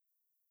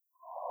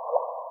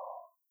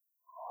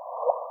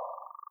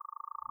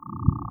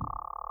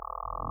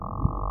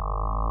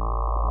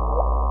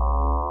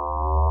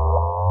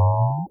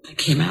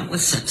came out with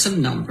sets of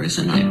numbers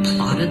and I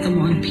plotted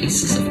them on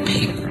pieces of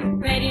paper.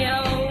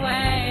 Radio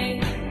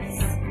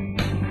waves,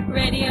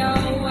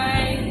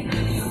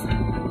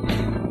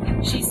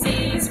 she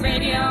sees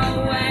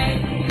radio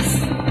waves,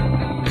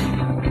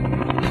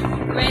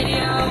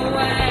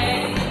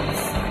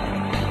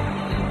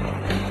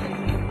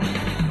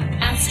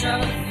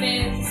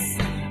 Astrophiz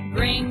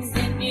brings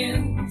the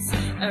news,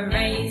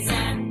 arrays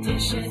and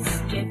dishes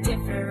give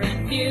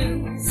different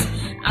views.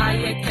 Are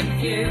you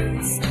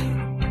confused?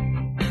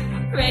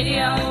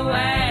 Radio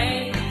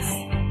waves,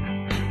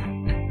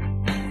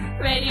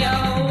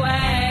 radio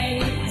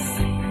waves,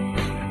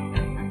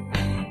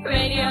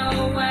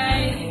 radio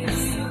waves.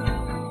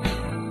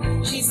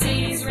 She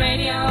sees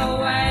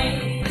radio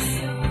waves.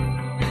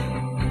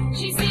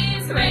 She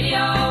sees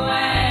radio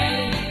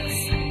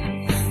waves.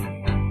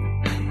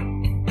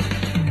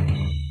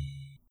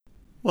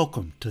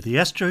 Welcome to the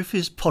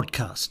Astrophiz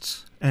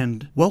podcasts,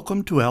 and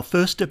welcome to our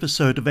first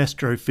episode of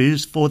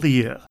Astrophiz for the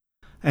year.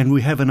 And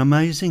we have an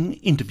amazing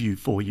interview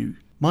for you.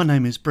 My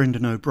name is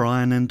Brendan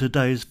O'Brien and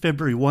today is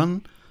February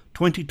 1,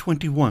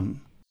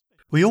 2021.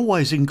 We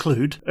always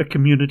include a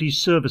community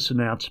service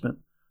announcement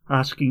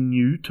asking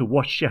you to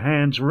wash your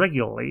hands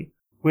regularly,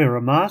 wear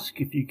a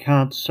mask if you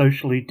can't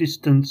socially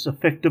distance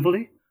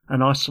effectively,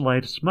 and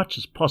isolate as much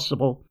as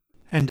possible,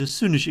 and as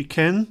soon as you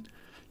can,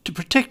 to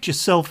protect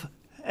yourself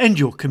and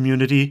your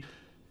community,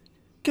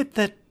 get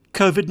that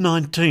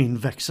COVID-19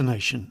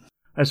 vaccination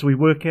as we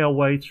work our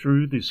way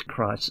through this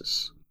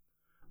crisis.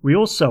 We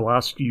also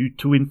ask you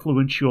to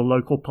influence your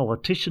local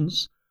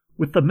politicians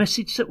with the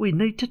message that we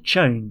need to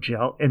change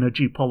our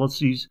energy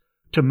policies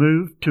to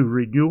move to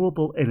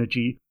renewable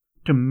energy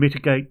to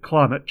mitigate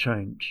climate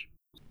change.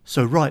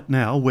 So right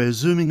now we're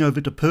zooming over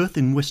to Perth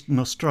in Western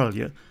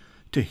Australia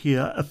to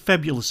hear a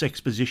fabulous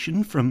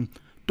exposition from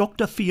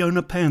Dr.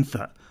 Fiona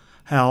Panther,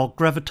 how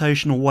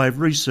gravitational wave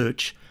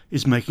research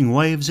is making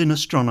waves in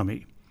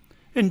astronomy.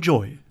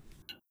 Enjoy.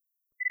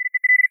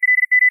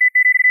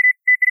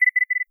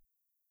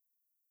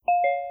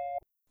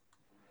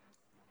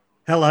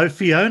 Hello,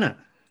 Fiona.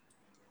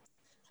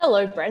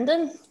 Hello,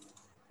 Brendan.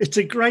 It's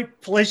a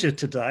great pleasure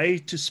today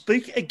to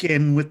speak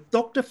again with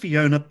Dr.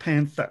 Fiona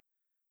Panther,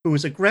 who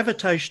is a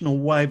gravitational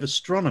wave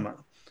astronomer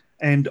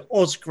and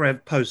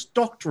Ausgrav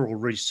postdoctoral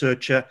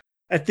researcher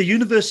at the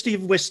University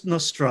of Western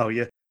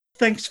Australia.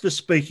 Thanks for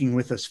speaking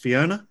with us,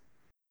 Fiona.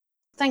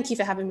 Thank you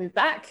for having me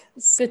back.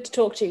 It's good to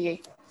talk to you.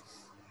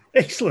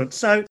 Excellent.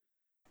 So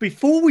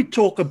before we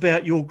talk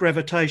about your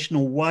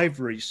gravitational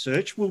wave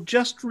research, we'll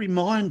just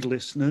remind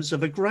listeners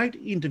of a great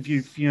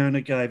interview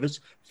Fiona gave us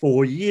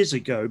 4 years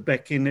ago,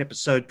 back in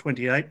episode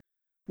 28,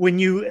 when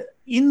you were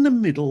in the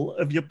middle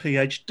of your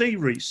PhD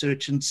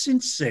research. And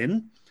since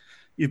then,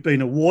 you've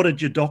been awarded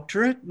your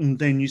doctorate, and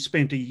then you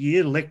spent a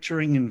year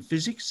lecturing in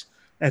physics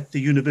at the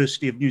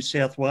University of New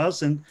South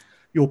Wales. And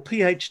your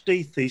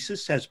PhD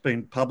thesis has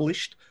been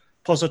published,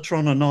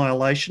 Positron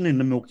Annihilation in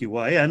the Milky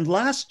Way. And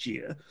last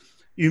year,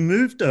 you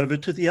moved over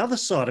to the other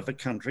side of the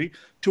country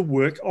to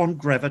work on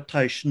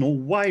gravitational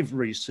wave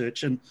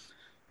research. And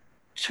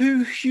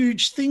two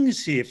huge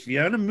things here,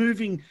 Fiona: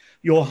 moving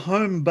your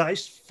home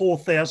base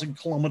 4,000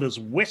 kilometres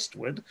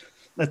westward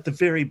at the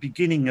very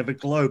beginning of a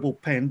global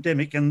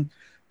pandemic, and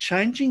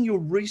changing your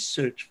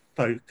research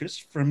focus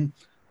from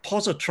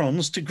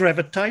positrons to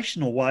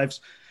gravitational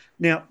waves.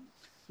 Now,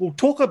 we'll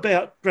talk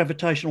about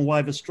gravitational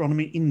wave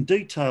astronomy in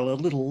detail a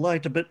little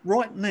later, but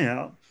right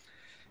now,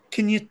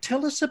 can you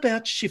tell us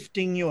about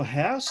shifting your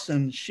house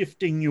and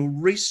shifting your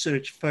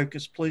research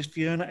focus, please,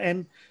 Fiona?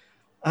 And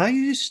are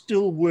you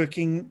still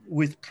working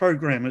with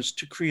programmers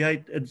to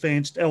create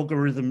advanced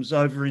algorithms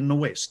over in the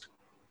West?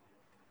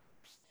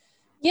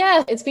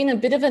 Yeah, it's been a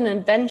bit of an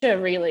adventure,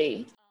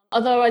 really.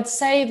 Although I'd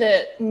say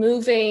that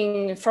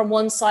moving from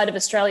one side of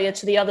Australia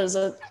to the other is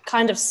a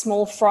kind of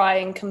small fry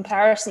in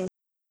comparison.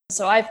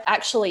 So I've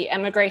actually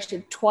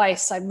emigrated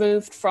twice. I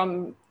moved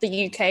from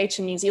the UK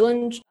to New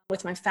Zealand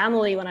with my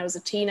family when I was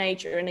a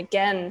teenager. And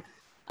again,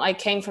 I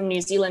came from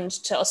New Zealand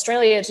to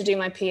Australia to do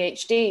my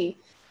PhD.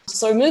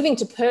 So moving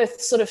to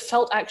Perth sort of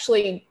felt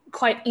actually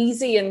quite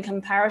easy in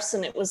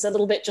comparison. It was a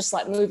little bit just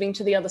like moving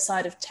to the other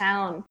side of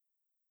town.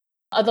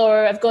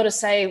 Although I've got to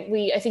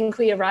say, I think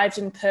we arrived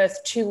in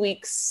Perth 2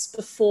 weeks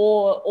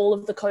before all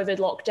of the COVID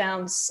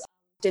lockdowns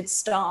did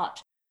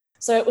start.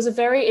 So it was a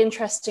very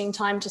interesting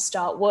time to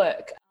start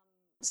work.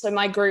 So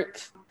my group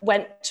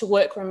went to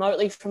work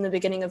remotely from the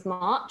beginning of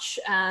March,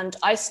 and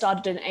I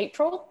started in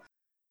April.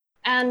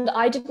 And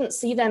I didn't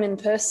see them in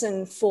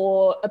person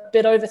for a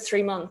bit over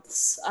 3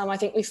 months. I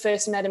think we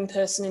first met in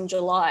person in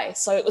July.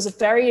 So it was a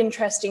very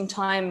interesting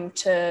time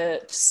to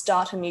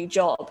start a new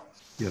job.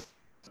 Yep.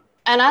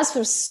 And as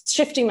for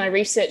shifting my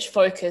research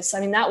focus,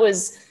 I mean, that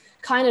was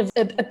kind of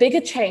a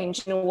bigger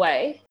change in a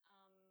way.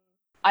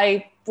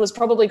 I was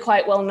probably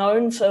quite well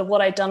known for what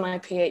I'd done my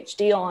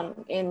PhD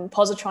on in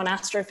positron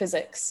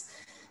astrophysics.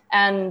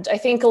 And I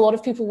think a lot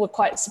of people were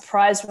quite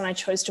surprised when I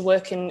chose to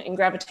work in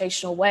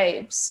gravitational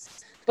waves.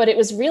 But it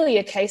was really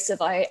a case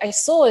of I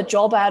saw a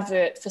job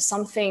advert for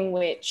something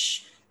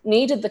which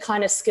needed the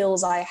kind of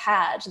skills I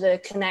had, the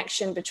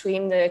connection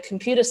between the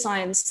computer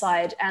science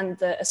side and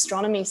the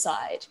astronomy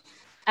side.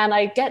 And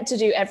I get to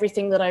do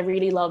everything that I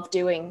really love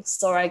doing.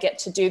 So I get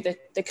to do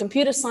the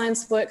computer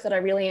science work that I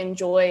really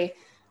enjoy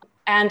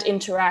and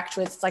interact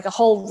with like a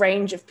whole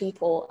range of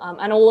people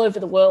and all over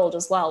the world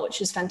as well,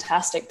 which is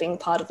fantastic being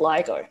part of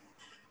LIGO.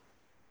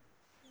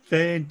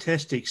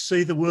 Fantastic.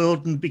 See the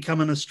world and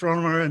become an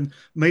astronomer and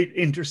meet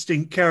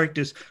interesting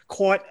characters.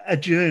 Quite a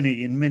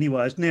journey in many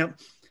ways. Now,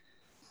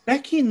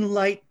 back in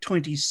late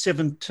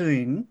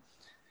 2017,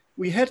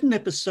 we had an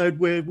episode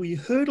where we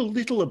heard a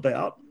little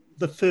about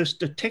the first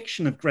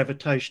detection of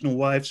gravitational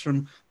waves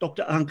from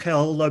Dr.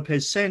 Angel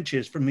Lopez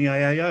Sanchez from the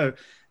AAO.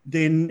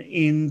 Then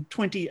in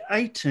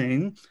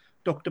 2018,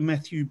 Dr.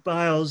 Matthew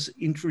Bales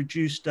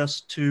introduced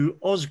us to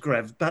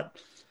Ozgrav. But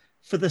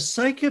for the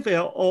sake of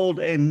our old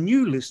and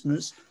new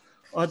listeners,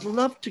 I'd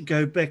love to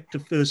go back to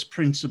first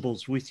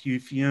principles with you,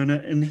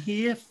 Fiona, and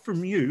hear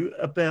from you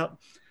about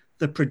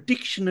the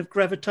prediction of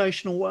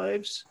gravitational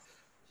waves,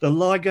 the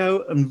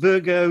LIGO and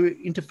Virgo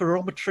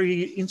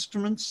interferometry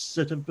instruments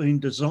that have been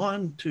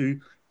designed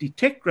to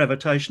detect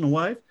gravitational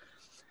wave,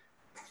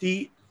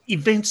 the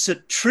events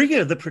that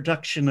trigger the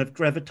production of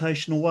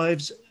gravitational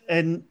waves,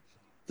 and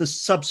the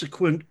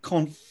subsequent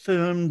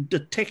confirmed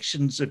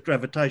detections of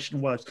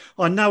gravitational waves.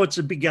 I know it's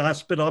a big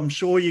ask, but I'm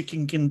sure you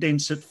can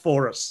condense it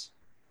for us.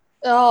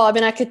 Oh, I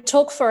mean, I could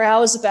talk for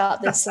hours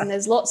about this, and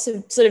there's lots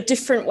of sort of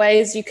different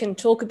ways you can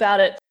talk about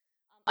it.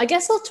 I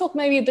guess I'll talk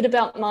maybe a bit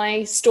about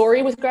my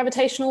story with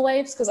gravitational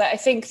waves, because I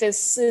think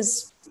this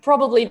is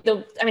probably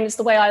it's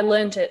the way I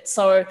learned it.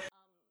 So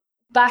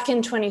back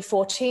in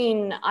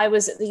 2014, I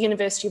was at the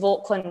University of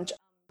Auckland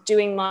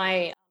doing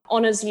my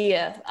honours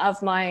year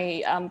of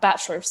my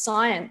Bachelor of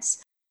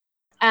Science.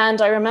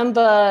 And I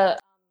remember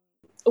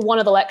one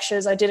of the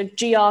lectures, I did a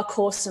GR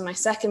course in my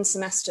second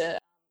semester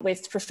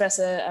with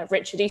Professor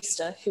Richard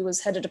Easter, who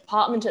was head of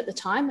department at the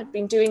time. I'd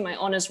been doing my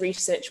honours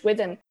research with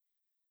him.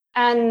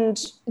 And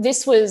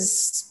this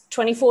was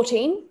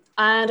 2014.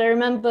 And I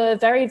remember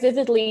very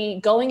vividly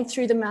going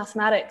through the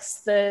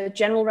mathematics, the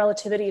general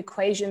relativity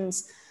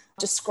equations,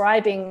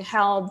 describing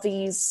how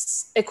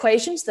these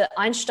equations that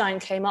Einstein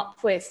came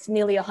up with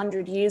nearly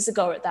 100 years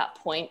ago at that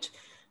point,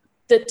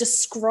 that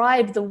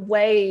describe the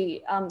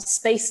way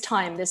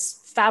space-time, this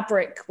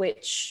fabric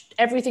which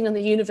everything in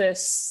the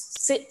universe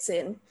sits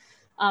in,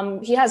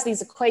 he has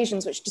these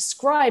equations which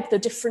describe the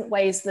different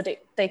ways that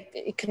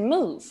it can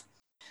move.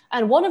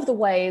 And one of the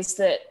ways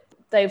that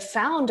they've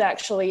found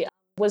actually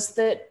was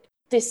that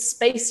this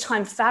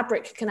space-time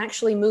fabric can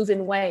actually move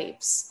in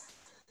waves.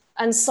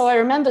 And so I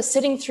remember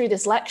sitting through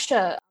this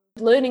lecture,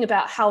 learning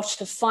about how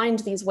to find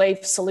these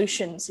wave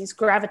solutions, these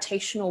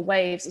gravitational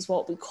waves is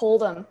what we call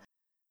them,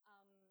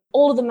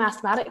 all of the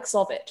mathematics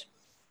of it,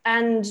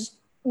 and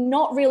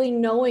not really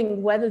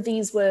knowing whether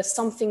these were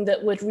something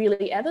that would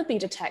really ever be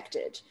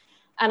detected.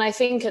 And I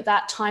think at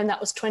that time, that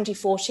was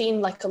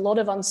 2014, like a lot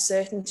of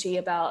uncertainty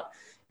about,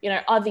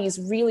 are these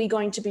really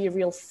going to be a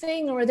real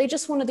thing, or are they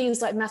just one of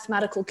these like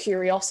mathematical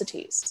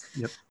curiosities?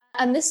 Yep.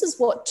 And this is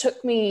what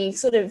took me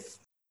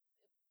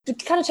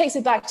it kind of takes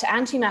me back to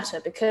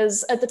antimatter,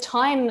 because at the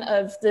time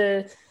of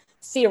the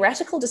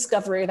theoretical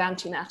discovery of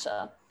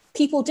antimatter,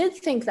 people did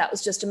think that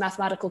was just a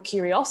mathematical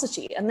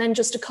curiosity. And then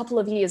just a couple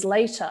of years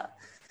later,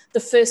 the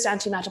first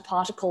antimatter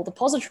particle, the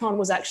positron,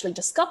 was actually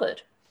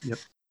discovered. Yep.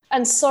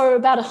 And so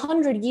about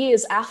 100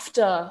 years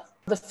after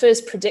the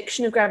first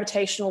prediction of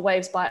gravitational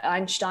waves by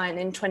Einstein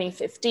in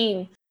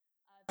 2015,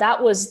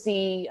 that was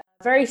the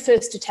very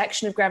first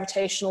detection of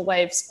gravitational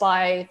waves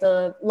by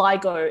the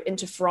LIGO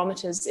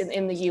interferometers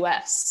in the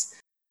US.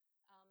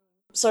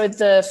 So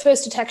the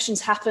first detections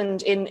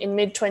happened in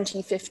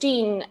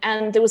mid-2015,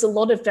 and there was a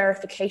lot of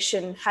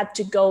verification had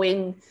to go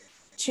in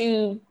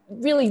to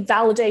really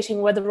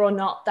validating whether or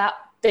not that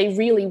they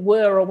really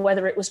were, or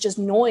whether it was just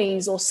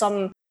noise or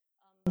some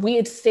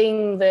weird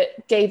thing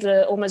that gave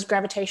the almost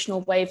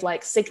gravitational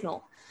wave-like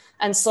signal.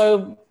 And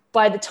so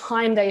by the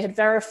time they had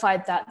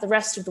verified that, the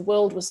rest of the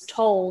world was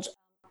told.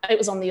 It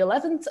was on the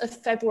 11th of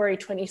February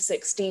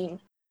 2016.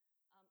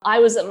 I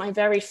was at my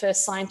very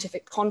first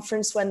scientific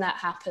conference when that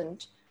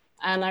happened.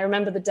 And I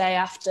remember the day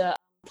after,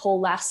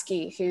 Paul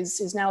Lasky,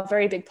 who's now a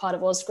very big part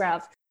of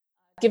Ozgrav,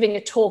 giving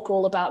a talk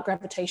all about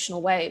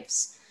gravitational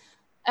waves.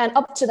 And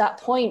up to that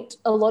point,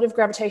 a lot of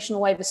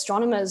gravitational wave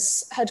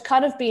astronomers had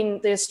kind of been,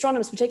 the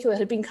astronomers in particular,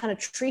 had been kind of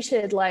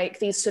treated like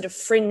these sort of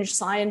fringe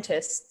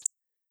scientists.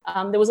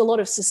 There was a lot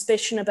of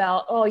suspicion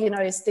about,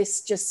 is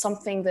this just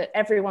something that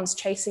everyone's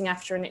chasing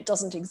after and it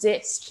doesn't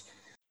exist?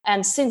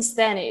 And since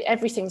then,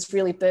 everything's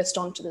really burst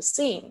onto the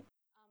scene.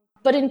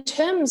 But in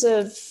terms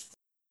of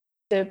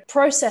the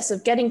process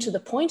of getting to the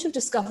point of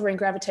discovering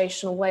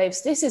gravitational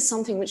waves, this is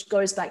something which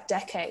goes back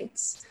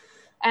decades.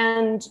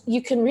 And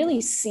you can really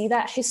see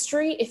that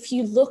history if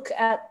you look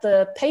at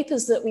the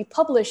papers that we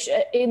publish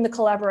in the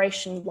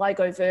collaboration,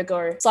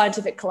 LIGO-Virgo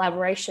scientific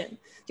collaboration.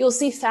 You'll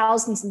see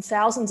thousands and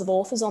thousands of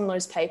authors on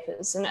those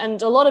papers.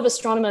 And a lot of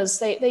astronomers,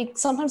 they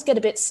sometimes get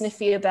a bit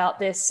sniffy about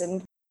this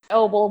and,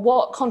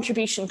 what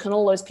contribution can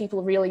all those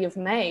people really have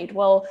made?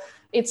 Well,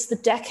 It's the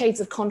decades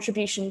of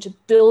contribution to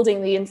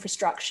building the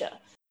infrastructure.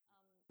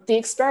 The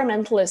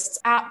experimentalists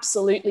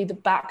absolutely the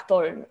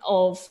backbone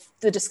of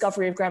the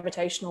discovery of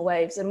gravitational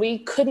waves, and we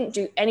couldn't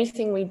do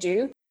anything we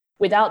do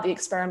without the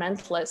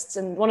experimentalists.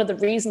 And one of the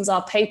reasons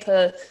our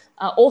paper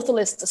author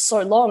lists are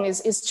so long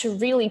is to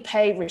really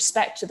pay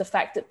respect to the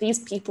fact that these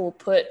people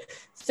put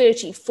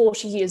 30,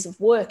 40 years of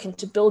work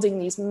into building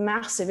these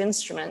massive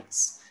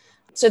instruments.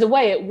 So the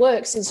way it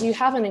works is you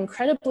have an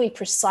incredibly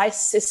precise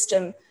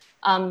system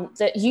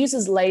that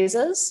uses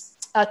lasers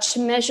to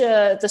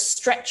measure the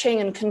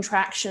stretching and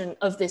contraction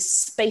of this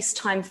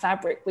space-time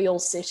fabric we all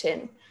sit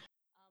in.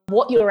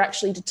 What you're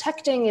actually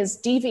detecting is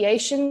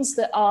deviations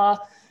that are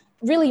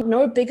really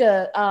no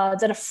bigger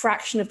than a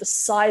fraction of the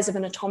size of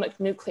an atomic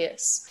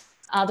nucleus.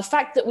 The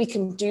fact that we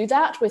can do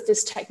that with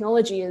this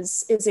technology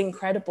is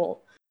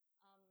incredible.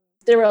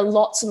 There are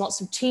lots and lots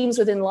of teams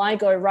within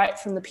LIGO, right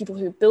from the people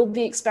who build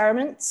the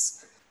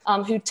experiments,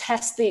 who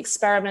test the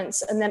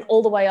experiments, and then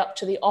all the way up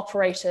to the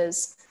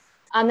operators.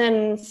 And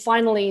then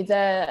finally,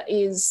 there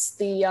is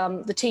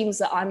the teams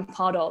that I'm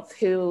part of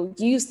who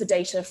use the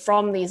data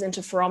from these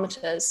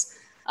interferometers.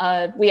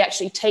 We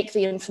actually take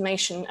the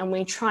information and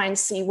we try and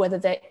see whether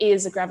there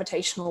is a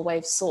gravitational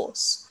wave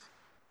source.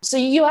 So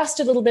you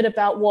asked a little bit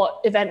about what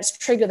events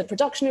trigger the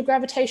production of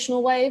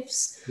gravitational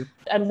waves. Yep.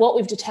 And what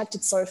we've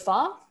detected so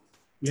far.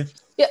 Yes.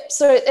 Yep.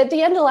 So at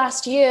the end of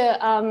last year,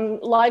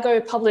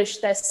 LIGO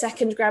published their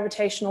second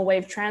gravitational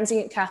wave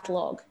transient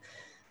catalog,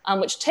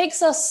 which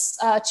takes us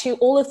to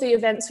all of the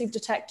events we've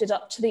detected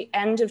up to the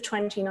end of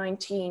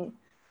 2019,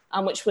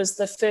 which was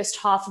the first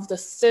half of the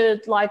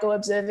third LIGO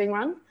observing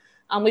run.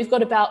 We've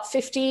got about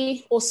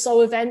 50 or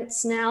so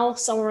events now,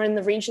 somewhere in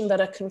the region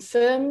that are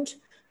confirmed,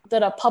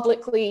 that are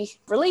publicly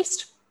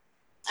released.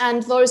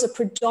 And those are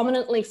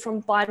predominantly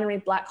from binary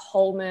black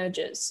hole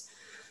mergers.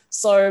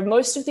 So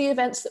most of the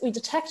events that we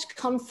detect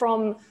come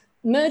from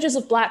mergers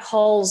of black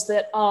holes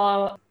that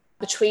are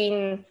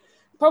between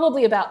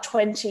probably about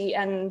 20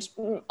 and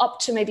up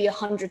to maybe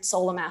 100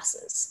 solar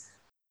masses.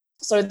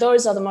 So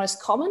those are the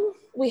most common.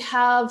 We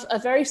have a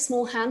very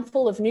small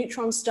handful of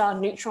neutron star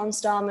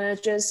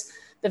mergers.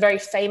 The very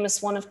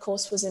famous one, of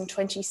course, was in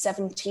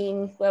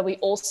 2017, where we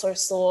also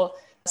saw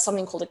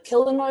something called a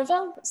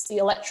kilonova. It's the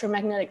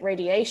electromagnetic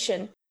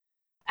radiation.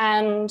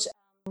 And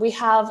we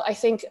have, I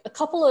think, a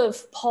couple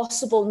of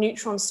possible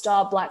neutron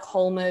star black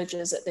hole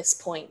mergers at this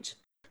point.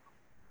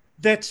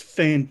 That's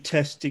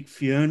fantastic,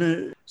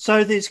 Fiona.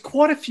 So there's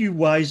quite a few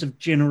ways of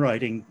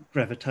generating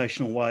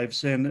gravitational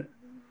waves, and it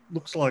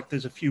looks like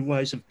there's a few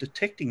ways of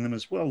detecting them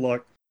as well.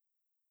 Like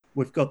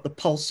we've got the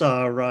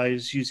pulsar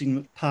arrays using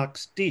the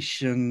Parkes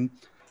dish and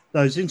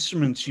those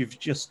instruments you've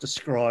just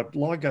described,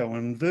 LIGO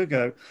and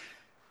Virgo.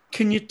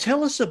 Can you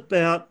tell us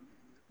about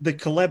the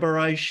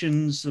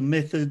collaborations, the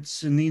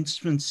methods and the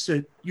instruments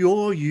that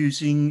you're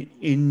using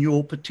in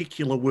your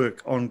particular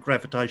work on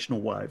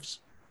gravitational waves?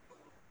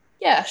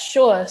 Yeah,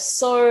 sure.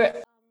 So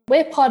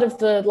we're part of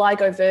the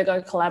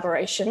LIGO-Virgo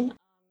collaboration,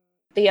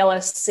 the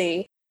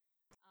LSC.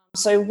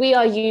 So we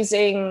are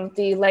using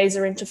the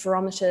laser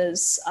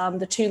interferometers,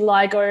 the two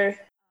LIGO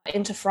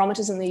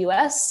interferometers in the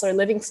US, so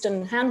Livingston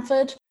and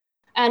Hanford,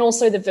 and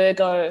also the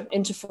Virgo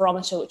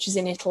interferometer, which is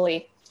in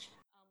Italy.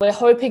 We're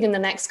hoping in the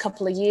next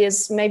couple of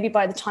years, maybe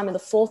by the time of the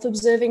fourth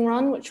observing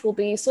run, which will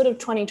be sort of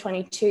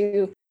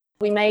 2022,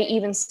 we may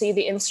even see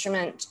the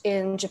instrument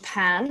in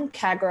Japan,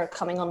 KAGRA,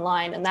 coming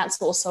online, and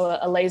that's also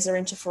a laser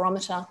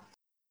interferometer.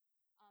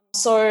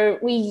 So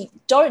we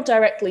don't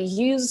directly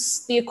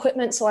use the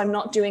equipment, so I'm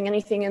not doing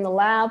anything in the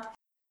lab.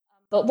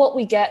 But what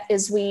we get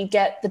is we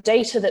get the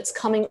data that's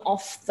coming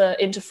off the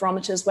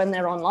interferometers when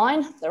they're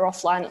online. They're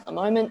offline at the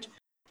moment.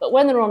 But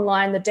when they're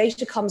online, the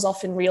data comes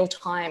off in real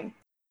time.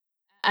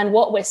 And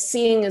what we're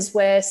seeing is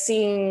we're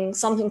seeing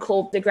something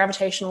called the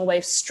gravitational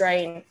wave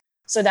strain.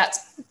 So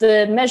that's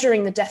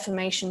measuring the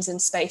deformations in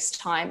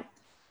space-time.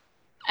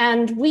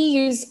 And we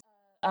use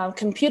a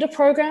computer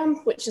program,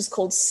 which is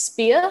called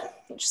SPEAR,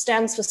 which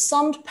stands for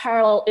Summed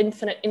Parallel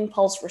Infinite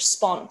Impulse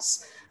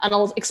Response. And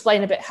I'll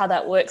explain a bit how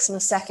that works in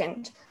a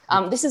second.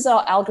 This is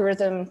our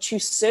algorithm to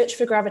search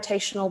for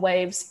gravitational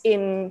waves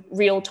in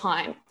real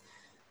time.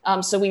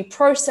 So we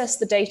process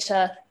the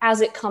data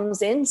as it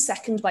comes in,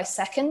 second by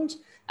second,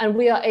 and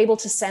we are able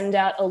to send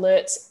out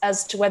alerts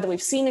as to whether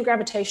we've seen a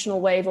gravitational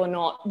wave or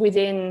not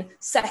within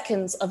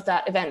seconds of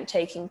that event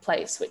taking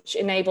place, which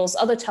enables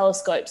other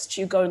telescopes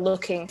to go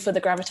looking for the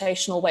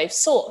gravitational wave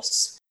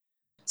source.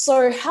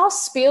 So how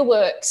SPEAR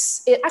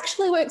works, it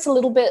actually works a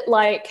little bit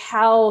like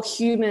how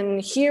human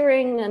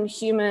hearing and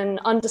human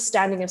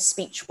understanding of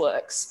speech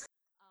works.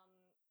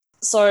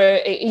 So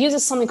it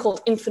uses something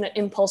called infinite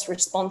impulse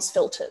response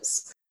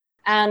filters.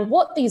 And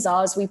what these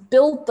are is we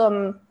build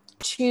them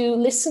to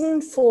listen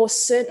for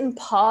certain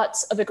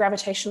parts of a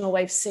gravitational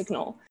wave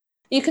signal.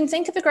 You can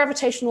think of a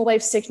gravitational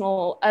wave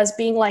signal as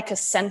being like a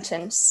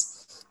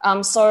sentence.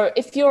 So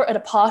if you're at a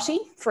party,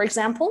 for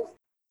example,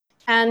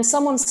 and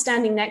someone's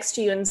standing next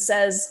to you and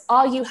says,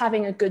 "Are you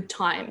having a good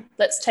time?"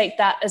 Let's take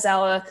that as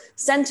our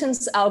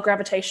sentence, our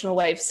gravitational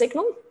wave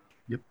signal.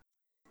 Yep.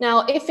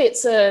 Now, if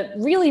it's a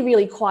really,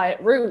 really quiet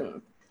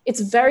room,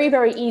 it's very,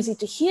 very easy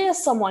to hear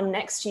someone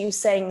next to you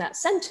saying that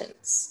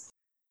sentence.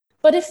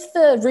 But if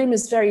the room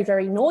is very,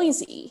 very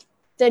noisy,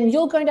 then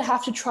you're going to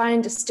have to try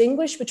and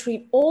distinguish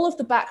between all of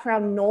the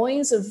background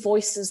noise of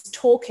voices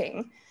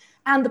talking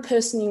and the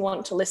person you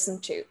want to listen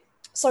to.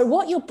 So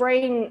what your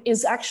brain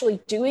is actually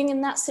doing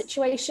in that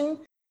situation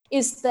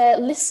is they're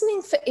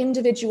listening for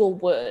individual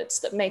words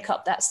that make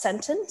up that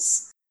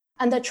sentence,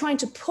 and they're trying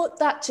to put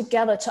that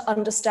together to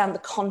understand the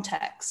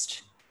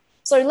context.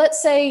 So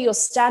let's say you're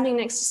standing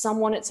next to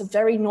someone, it's a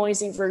very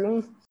noisy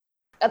room.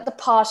 At the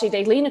party,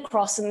 they lean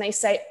across and they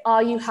say,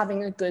 "Are you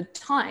having a good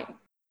time?"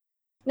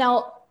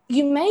 Now,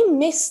 you may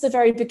miss the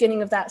very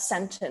beginning of that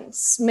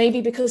sentence,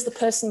 maybe because the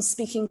person's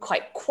speaking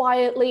quite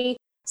quietly.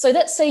 So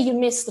let's say you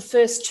miss the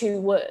first two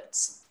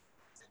words,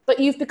 but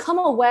you've become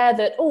aware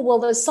that, oh, well,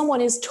 there's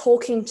someone is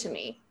talking to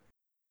me.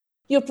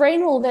 Your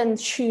brain will then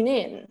tune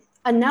in,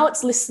 and now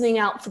it's listening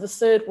out for the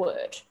third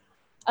word.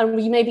 And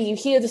maybe you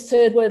hear the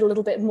third word a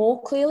little bit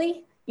more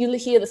clearly, you'll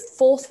hear the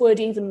fourth word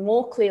even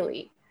more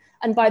clearly.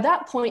 And by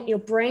that point, your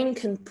brain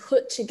can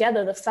put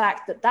together the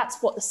fact that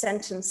that's what the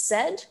sentence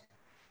said,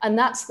 and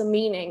that's the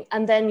meaning,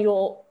 and then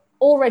you're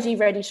already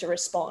ready to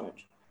respond.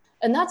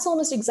 And that's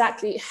almost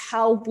exactly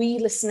how we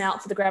listen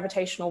out for the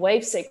gravitational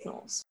wave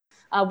signals.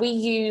 We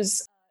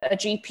use a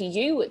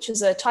GPU, which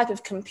is a type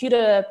of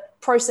computer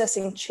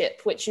processing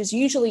chip, which is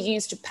usually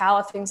used to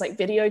power things like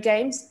video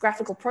games,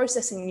 graphical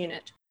processing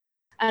unit.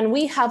 And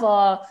we have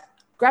our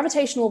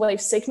gravitational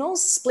wave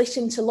signals split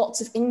into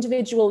lots of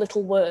individual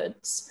little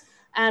words.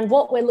 And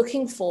what we're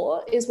looking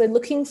for is we're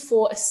looking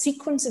for a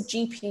sequence of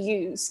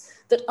GPUs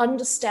that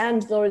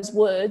understand those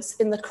words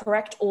in the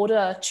correct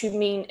order to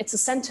mean it's a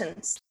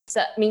sentence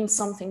that means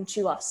something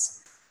to us.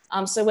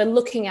 So we're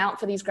looking out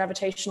for these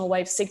gravitational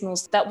wave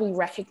signals that we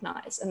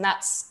recognize. And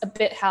that's a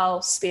bit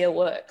how SPEAR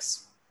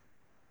works.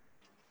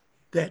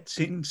 That's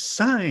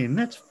insane.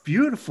 That's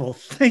beautiful.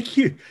 Thank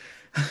you.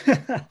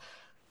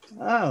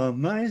 Oh,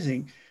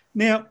 amazing.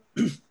 Now,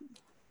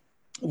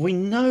 we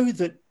know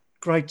that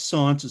great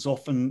science is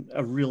often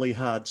a really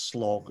hard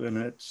slog, and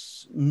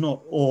it's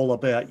not all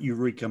about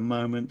eureka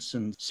moments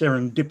and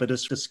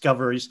serendipitous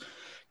discoveries.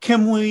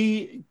 Can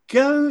we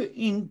go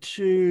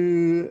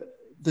into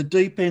the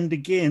deep end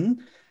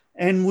again?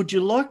 And would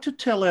you like to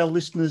tell our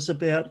listeners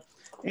about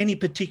any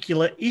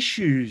particular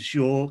issues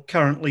you're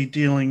currently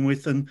dealing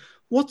with, and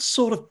what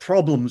sort of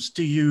problems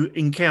do you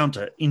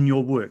encounter in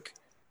your work?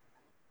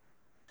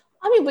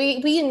 I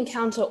mean, we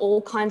encounter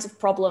all kinds of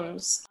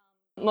problems.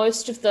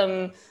 Most of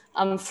them,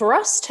 for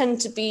us,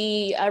 tend to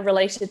be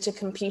related to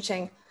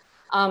computing.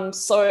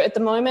 So at the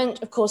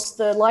moment, of course,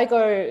 the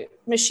LIGO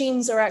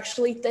machines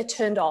they're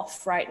turned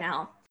off right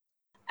now.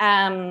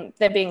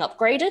 They're being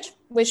upgraded,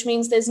 which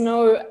means there's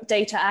no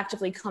data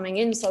actively coming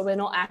in, so we're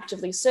not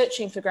actively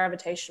searching for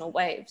gravitational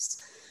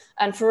waves.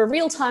 And for a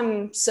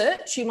real-time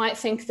search, you might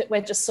think that we're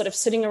just sort of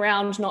sitting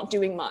around not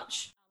doing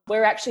much.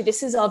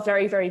 This is our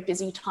very, very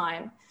busy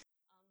time.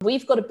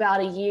 We've got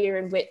about a year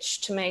in which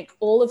to make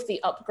all of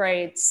the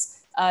upgrades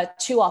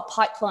to our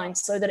pipeline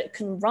so that it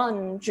can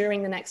run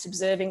during the next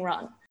observing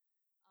run.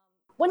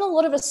 When a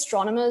lot of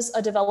astronomers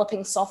are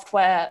developing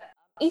software,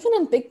 even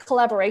in big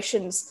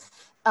collaborations,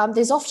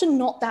 there's often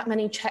not that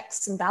many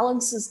checks and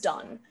balances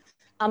done.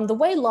 The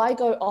way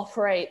LIGO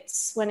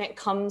operates when it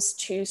comes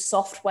to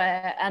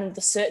software and the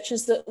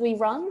searches that we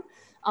run,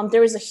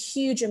 there is a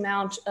huge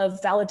amount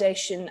of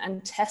validation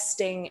and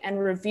testing and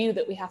review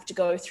that we have to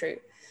go through.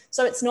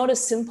 So it's not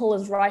as simple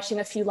as writing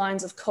a few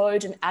lines of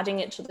code and adding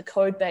it to the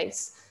code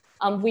base.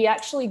 We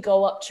actually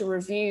go up to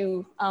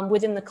review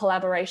within the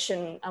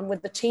collaboration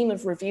with the team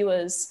of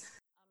reviewers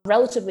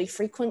relatively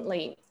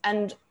frequently.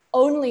 And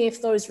only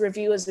if those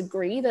reviewers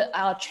agree that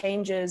our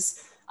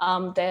changes,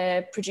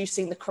 they're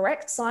producing the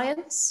correct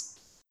science,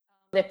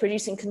 they're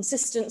producing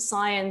consistent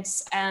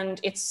science, and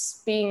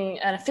it's being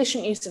an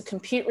efficient use of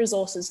compute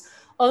resources,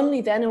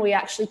 only then are we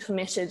actually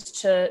permitted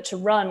to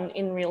run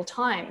in real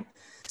time.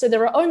 So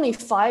there are only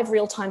 5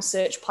 real-time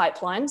search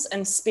pipelines,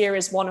 and SPEAR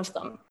is one of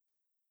them.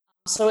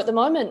 So at the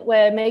moment,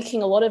 we're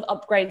making a lot of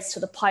upgrades to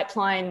the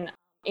pipeline,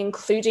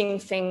 including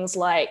things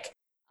like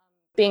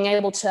being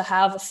able to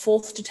have a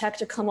 4th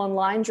detector come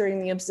online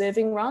during the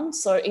observing run,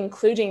 so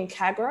including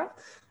CAGRA.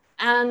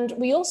 And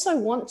we also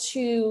want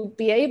to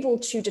be able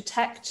to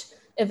detect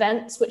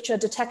events which are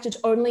detected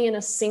only in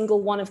a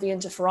single one of the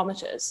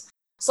interferometers.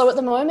 So at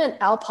the moment,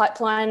 our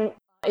pipeline,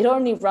 it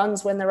only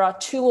runs when there are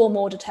 2 or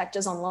more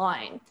detectors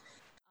online.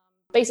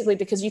 Basically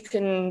because you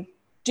can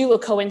do a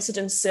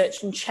coincidence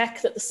search and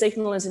check that the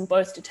signal is in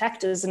both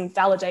detectors and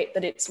validate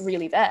that it's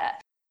really there.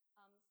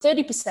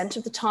 30%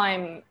 of the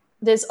time,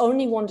 there's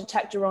only one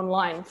detector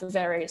online for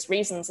various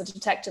reasons. The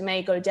detector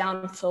may go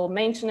down for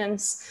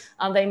maintenance,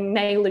 they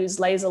may lose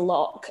laser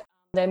lock,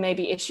 there may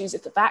be issues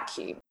with the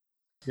vacuum.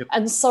 Yep.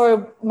 And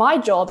so my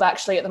job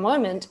actually at the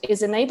moment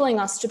is enabling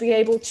us to be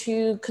able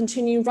to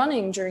continue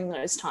running during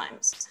those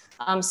times.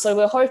 So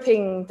we're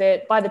hoping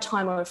that by the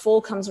time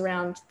O4 comes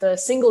around, the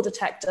single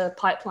detector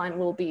pipeline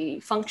will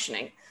be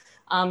functioning.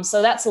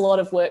 So that's a lot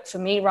of work for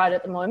me right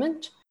at the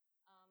moment.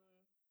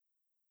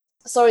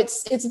 So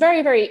it's a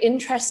very, very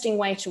interesting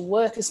way to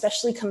work,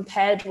 especially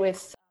compared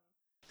with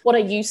what I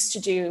used to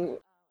do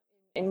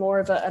in more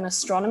of an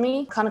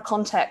astronomy kind of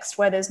context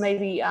where there's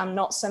maybe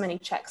not so many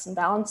checks and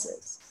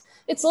balances.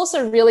 It's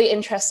also really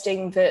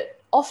interesting that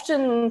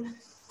often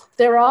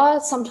there are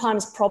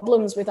sometimes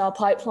problems with our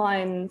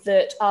pipeline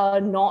that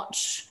are not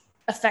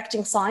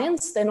affecting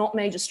science. They're not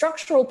major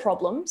structural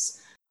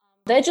problems.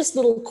 They're just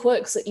little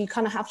quirks that you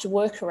kind of have to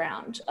work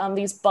around,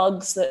 these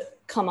bugs that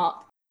come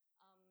up.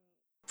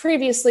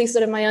 Previously,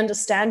 sort of my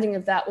understanding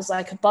of that was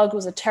like a bug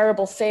was a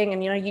terrible thing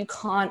and, you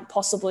can't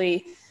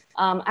possibly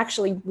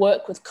actually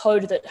work with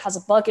code that has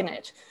a bug in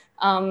it.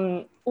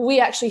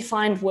 We actually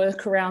find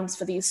workarounds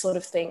for these sort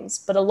of things,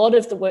 but a lot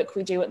of the work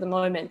we do at the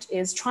moment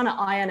is trying to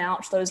iron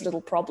out those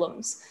little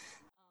problems.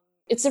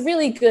 It's a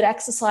really good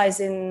exercise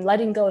in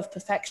letting go of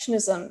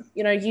perfectionism.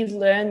 You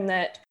learn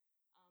that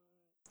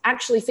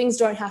actually things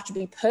don't have to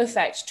be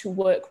perfect to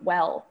work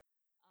well.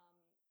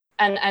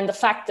 And the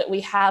fact that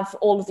we have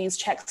all of these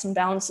checks and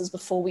balances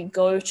before we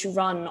go to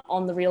run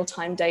on the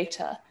real-time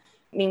data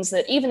means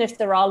that even if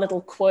there are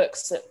little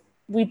quirks that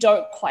we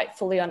don't quite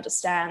fully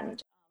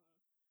understand,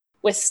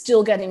 we're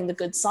still getting the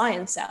good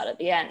science out at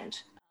the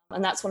end.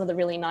 And that's one of the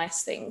really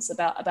nice things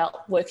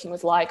about working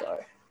with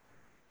LIGO.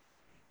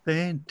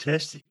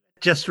 Fantastic.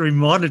 Just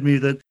reminded me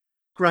that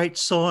great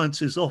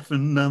science is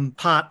often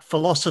part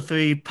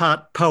philosophy,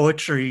 part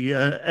poetry,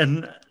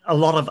 and a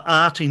lot of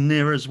art in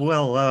there as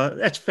well.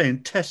 That's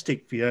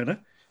fantastic, Fiona.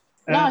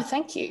 No,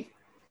 thank you.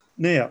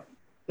 Now,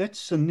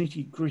 that's the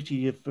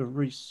nitty-gritty of the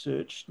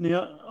research.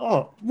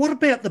 Now, what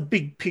about the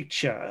big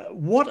picture?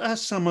 What are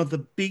some of the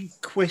big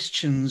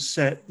questions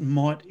that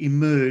might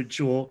emerge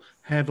or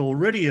have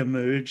already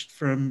emerged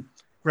from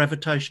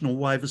gravitational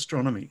wave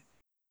astronomy?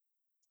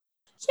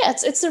 Yeah,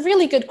 it's a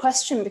really good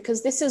question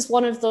because this is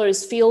one of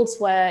those fields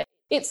where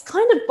it's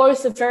kind of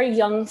both a very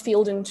young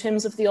field in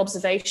terms of the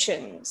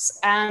observations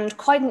and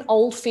quite an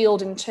old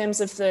field in terms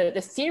of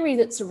the theory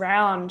that's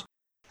around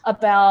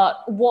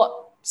about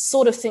what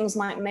sort of things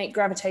might make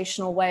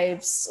gravitational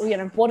waves,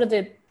 what are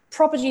the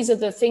properties of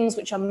the things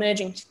which are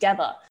merging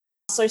together.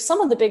 So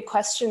some of the big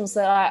questions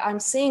that I'm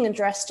seeing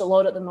addressed a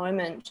lot at the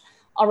moment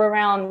are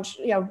around,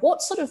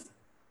 what sort of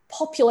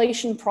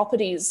population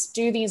properties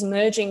do these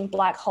merging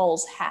black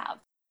holes have?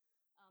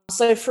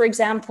 So for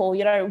example,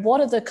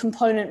 what are the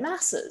component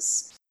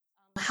masses?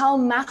 How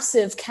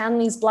massive can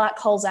these black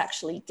holes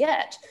actually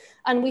get?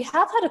 And we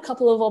have had a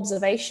couple of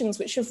observations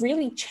which have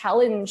really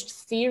challenged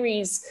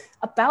theories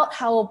about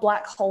how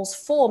black holes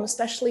form,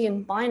 especially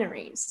in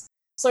binaries.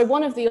 So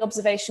one of the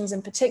observations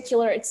in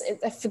particular,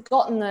 I've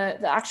forgotten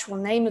the actual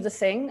name of the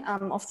thing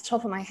off the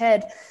top of my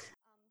head,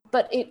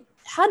 but it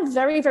had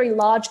very, very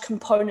large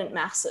component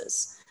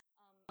masses,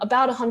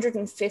 about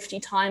 150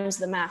 times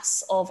the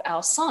mass of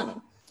our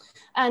sun.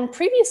 And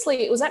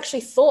previously, it was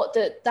actually thought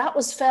that that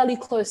was fairly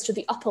close to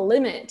the upper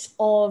limit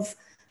of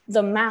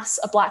the mass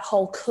a black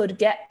hole could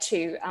get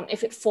to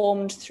if it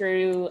formed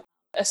through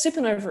a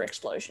supernova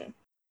explosion.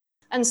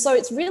 And so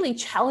it's really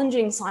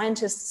challenging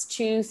scientists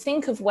to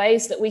think of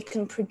ways that we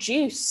can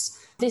produce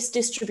this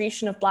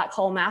distribution of black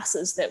hole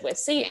masses that we're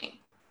seeing.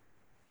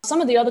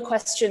 Some of the other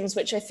questions,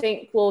 which I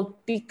think will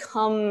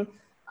become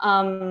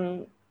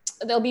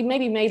they'll be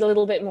maybe made a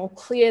little bit more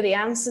clear, the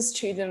answers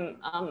to them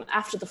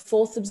after the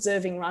fourth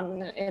observing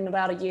run in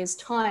about a year's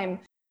time,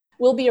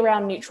 will be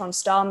around neutron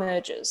star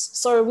mergers.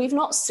 So we've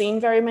not seen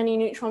very many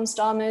neutron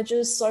star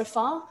mergers so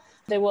far.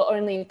 There were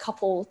only a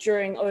couple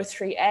during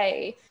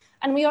O3A,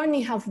 and we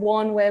only have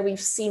one where we've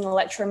seen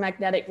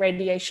electromagnetic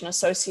radiation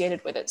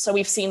associated with it. So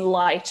we've seen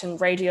light and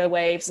radio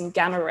waves and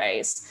gamma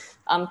rays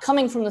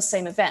coming from the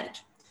same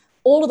event.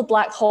 All of the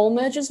black hole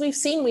mergers we've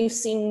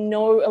seen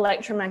no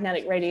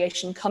electromagnetic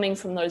radiation coming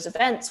from those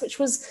events, which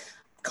was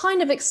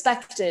kind of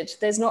expected.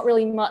 There's not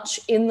really much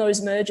in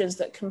those mergers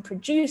that can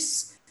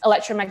produce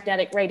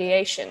electromagnetic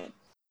radiation.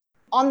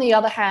 On the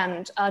other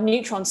hand,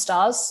 neutron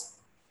stars,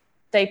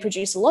 they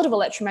produce a lot of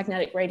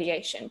electromagnetic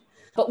radiation.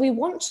 But we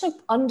want to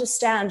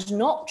understand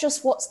not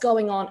just what's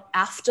going on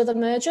after the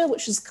merger,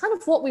 which is kind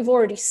of what we've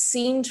already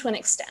seen to an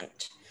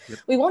extent. Yep.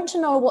 We want to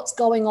know what's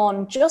going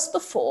on just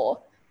before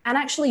and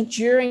actually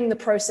during the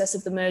process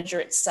of the merger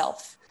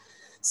itself.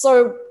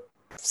 So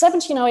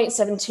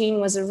 1708-17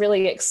 was a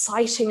really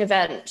exciting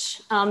event,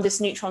 this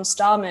neutron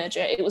star merger.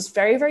 It was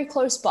very, very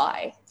close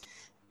by.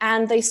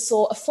 And they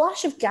saw a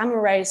flash of gamma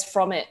rays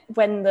from it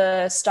when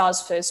the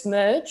stars first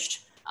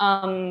merged.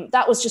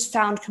 That was just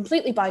found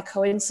completely by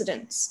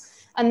coincidence.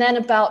 And then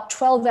about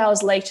 12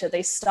 hours later,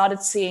 they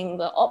started seeing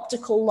the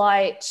optical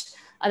light.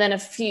 And then I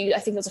think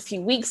it was a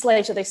few weeks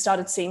later, they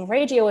started seeing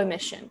radio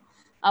emission,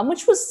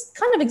 which was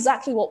kind of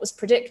exactly what was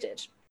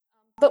predicted.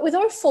 But with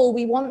O4,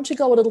 we want to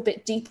go a little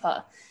bit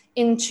deeper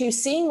into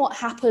seeing what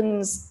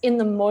happens in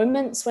the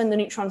moments when the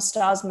neutron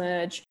stars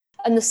merge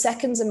and the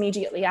seconds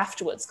immediately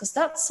afterwards, because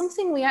that's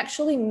something we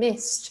actually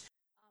missed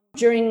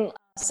during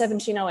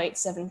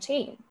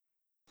 1708-17.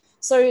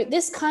 So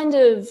this kind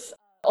of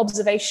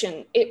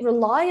observation, it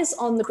relies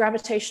on the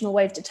gravitational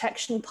wave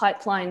detection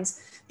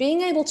pipelines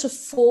being able to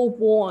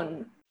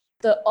forewarn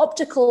the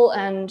optical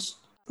and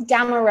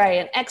gamma ray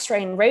and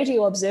X-ray and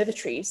radio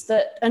observatories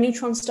that a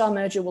neutron star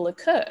merger will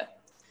occur.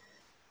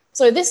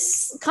 So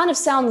this kind of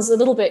sounds a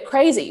little bit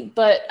crazy,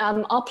 but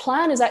our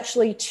plan is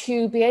actually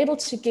to be able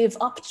to give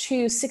up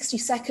to 60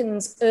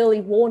 seconds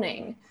early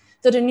warning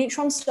that a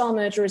neutron star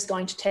merger is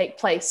going to take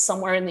place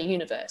somewhere in the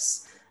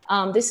universe.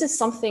 This is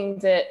something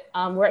that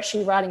we're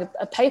actually writing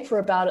a paper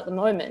about at the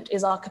moment,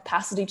 is our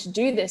capacity to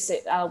do this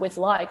with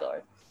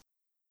LIGO.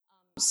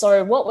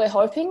 So what we're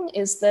hoping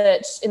is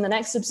that in the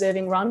next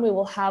observing run, we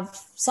will have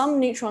some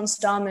neutron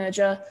star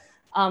merger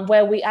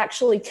where we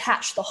actually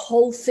catch the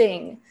whole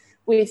thing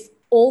with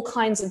all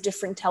kinds of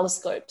different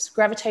telescopes,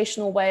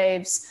 gravitational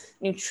waves,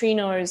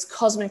 neutrinos,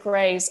 cosmic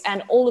rays,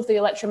 and all of the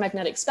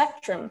electromagnetic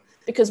spectrum,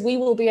 because we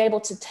will be able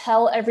to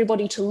tell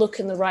everybody to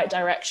look in the right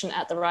direction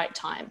at the right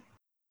time.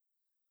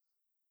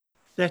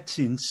 That's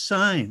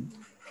insane.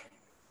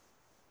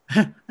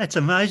 That's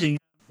amazing.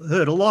 I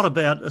heard a lot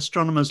about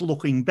astronomers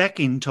looking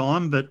back in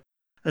time, but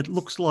it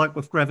looks like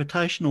with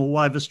gravitational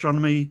wave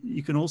astronomy,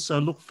 you can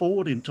also look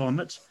forward in time.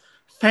 That's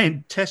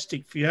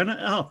fantastic, Fiona.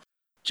 Oh,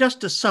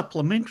 just a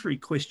supplementary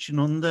question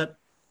on that.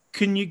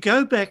 Can you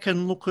go back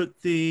and look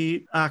at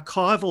the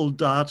archival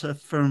data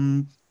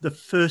from the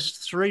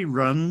first 3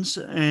 runs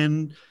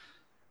and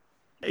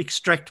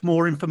extract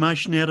more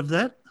information out of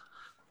that?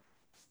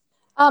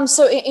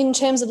 So in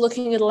terms of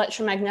looking at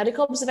electromagnetic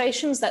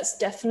observations, that's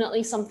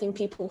definitely something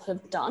people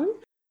have done.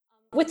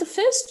 With the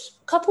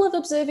first couple of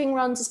observing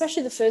runs,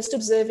 especially the first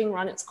observing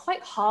run, it's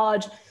quite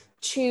hard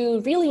to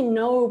really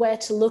know where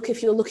to look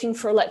if you're looking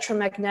for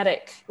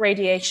electromagnetic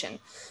radiation.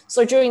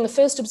 So during the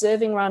first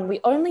observing run, we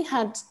only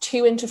had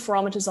 2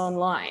 interferometers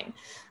online.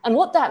 And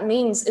what that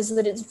means is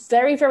that it's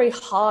very, very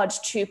hard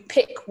to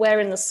pick where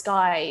in the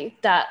sky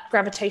that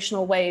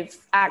gravitational wave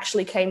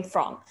actually came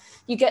from.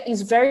 You get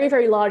these very,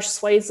 very large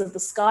swathes of the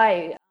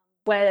sky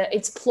where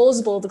it's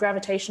plausible the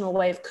gravitational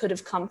wave could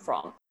have come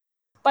from.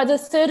 By the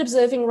third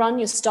observing run,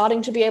 you're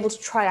starting to be able to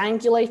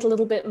triangulate a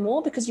little bit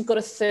more because you've got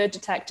a third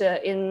detector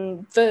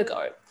in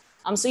Virgo.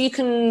 So you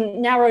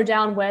can narrow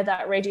down where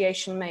that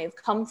radiation may have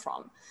come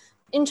from.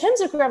 In terms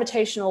of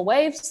gravitational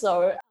waves,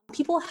 though,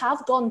 people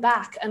have gone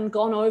back and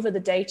gone over the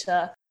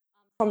data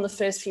from the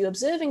first few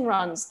observing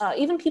runs,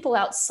 even people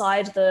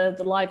outside the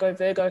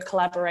LIGO-Virgo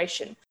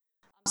collaboration.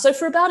 So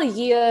for about a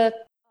year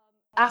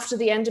after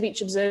the end of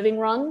each observing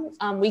run,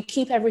 we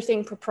keep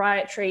everything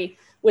proprietary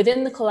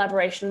within the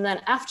collaboration. And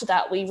then after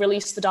that, we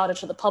release the data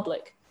to the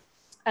public.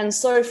 And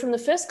so from the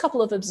first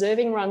couple of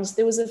observing runs,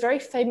 there was a very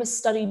famous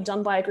study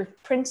done by a group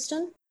at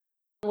Princeton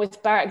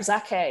with Barak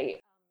Zake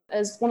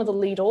as one of the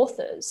lead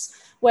authors,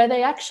 where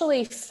they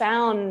actually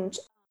found,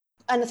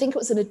 and I think it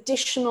was an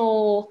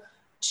additional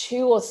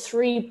 2 or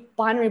 3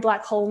 binary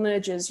black hole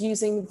mergers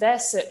using their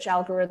search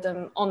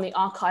algorithm on the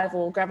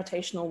archival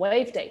gravitational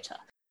wave data,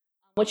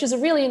 which is a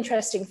really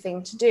interesting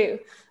thing to do.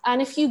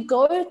 And if you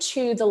go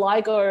to the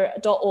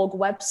LIGO.org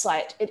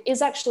website, it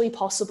is actually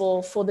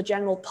possible for the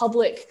general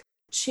public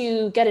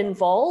to get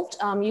involved.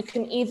 You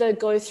can either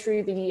go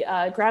through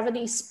the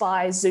Gravity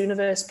Spy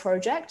Zooniverse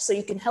project, so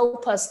you can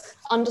help us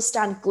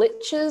understand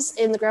glitches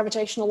in the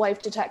gravitational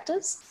wave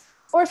detectors.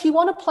 Or if you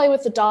want to play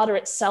with the data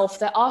itself,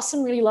 there are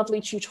some really lovely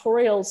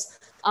tutorials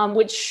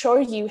which show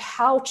you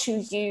how to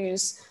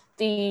use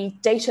the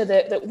data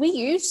that we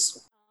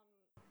use,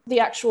 the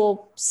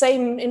actual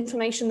same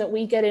information that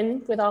we get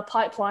in with our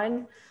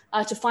pipeline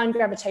to find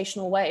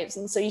gravitational waves.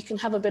 And so you can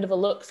have a bit of a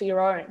look for your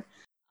own.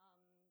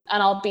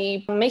 And I'll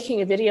be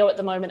making a video at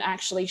the moment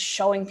actually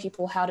showing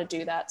people how to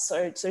do that.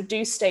 So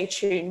do stay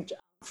tuned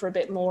for a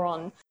bit more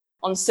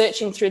on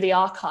searching through the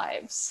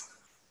archives.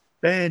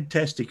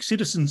 Fantastic.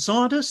 Citizen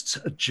scientists,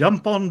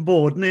 jump on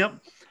board.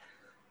 Now,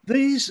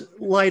 these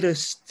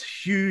latest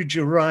huge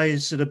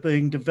arrays that are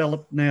being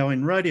developed now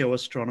in radio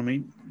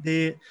astronomy,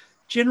 they're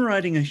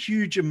generating a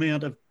huge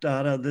amount of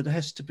data that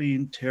has to be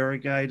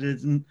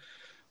interrogated. And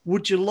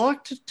would you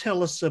like to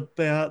tell us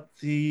about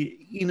the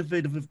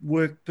innovative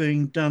work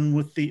being done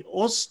with the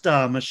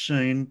AusStar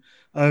machine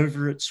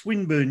over at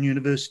Swinburne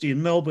University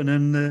in Melbourne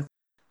and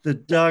the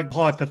DUG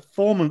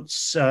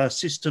high-performance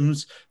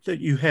systems that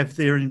you have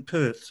there in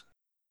Perth?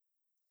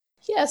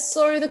 Yeah,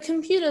 so the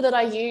computer that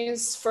I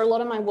use for a lot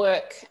of my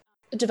work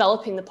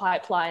developing the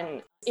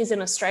pipeline is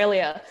in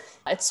Australia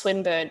at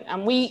Swinburne.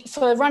 And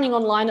for running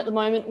online at the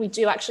moment, we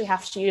do actually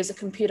have to use a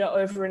computer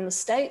over in the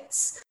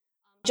States.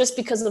 Just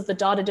because of the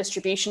data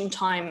distribution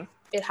time,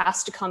 it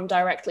has to come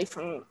directly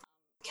from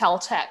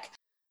Caltech.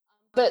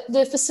 But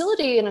the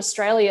facility in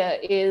Australia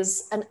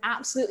is an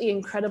absolutely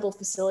incredible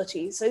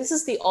facility. So this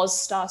is the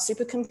AusStar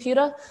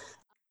supercomputer.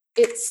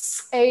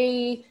 It's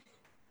a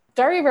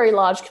very, very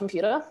large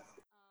computer.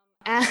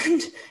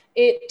 And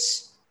it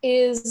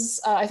is,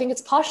 I think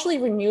it's partially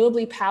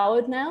renewably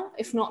powered now,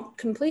 if not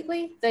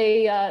completely.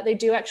 They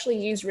do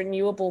actually use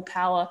renewable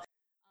power.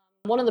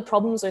 One of the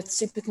problems with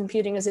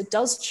supercomputing is it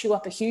does chew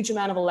up a huge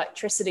amount of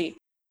electricity.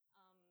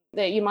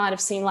 That you might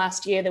have seen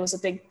last year, there was a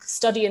big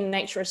study in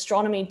Nature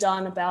Astronomy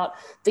done about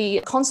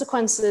the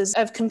consequences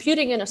of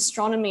computing in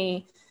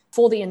astronomy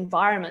for the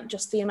environment,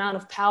 just the amount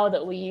of power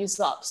that we use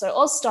up. So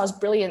AusStar is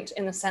brilliant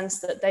in the sense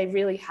that they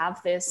really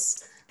have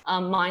this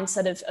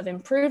mindset of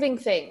improving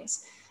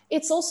things.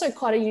 It's also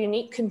quite a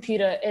unique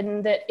computer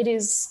in that it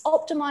is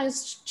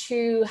optimized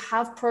to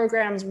have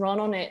programs run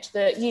on it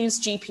that use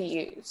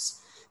GPUs.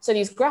 So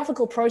these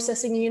graphical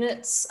processing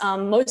units,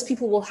 most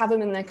people will have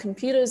them in their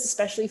computers,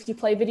 especially if you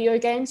play video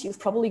games. You've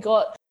probably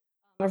got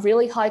a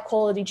really high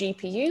quality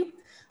GPU.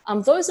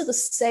 Those are the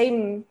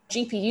same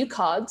GPU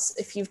cards,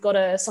 if you've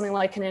got something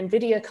like an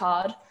NVIDIA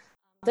card,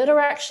 that are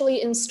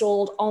actually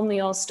installed on the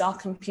AusStar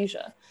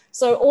computer.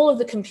 So all of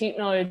the compute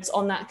nodes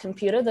on that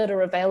computer that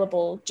are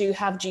available do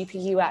have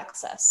GPU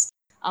access,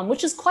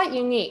 which is quite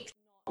unique.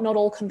 Not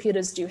all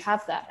computers do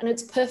have that. And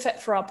it's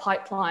perfect for our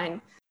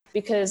pipeline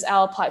because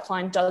our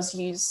pipeline does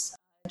use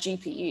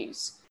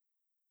GPUs.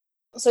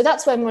 So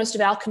that's where most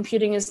of our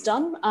computing is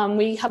done.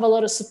 We have a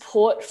lot of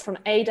support from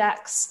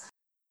ADAX,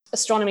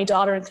 Astronomy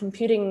Data and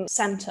Computing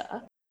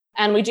Center.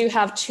 And we do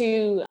have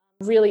two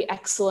really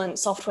excellent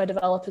software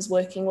developers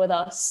working with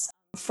us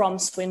from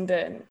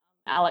Swinburne,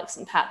 Alex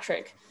and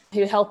Patrick,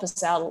 who help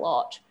us out a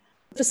lot.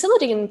 The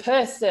facility in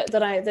Perth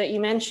that you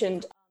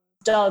mentioned,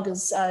 Doug,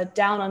 is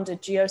Down Under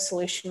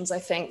Geosolutions, I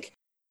think.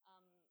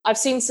 I've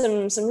seen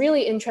some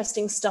really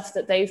interesting stuff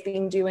that they've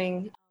been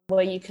doing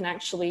where you can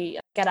actually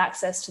get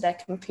access to their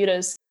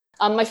computers.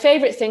 My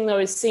favorite thing, though,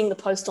 is seeing the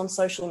post on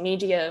social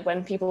media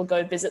when people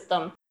go visit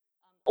them.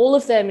 All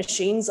of their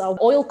machines are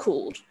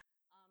oil-cooled,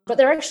 but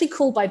they're actually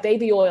cooled by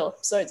baby oil.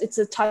 So it's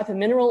a type of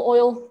mineral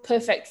oil,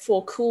 perfect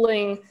for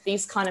cooling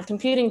these kind of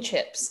computing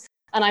chips.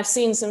 And I've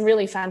seen some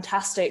really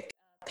fantastic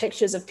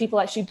pictures of people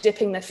actually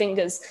dipping their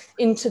fingers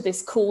into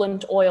this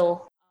coolant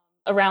oil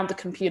around the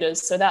computers.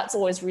 So that's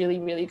always really,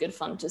 really good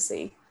fun to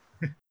see.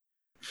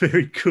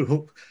 Very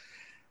cool.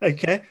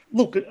 Okay.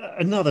 Look,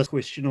 another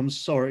question. I'm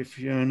sorry,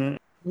 Fiona.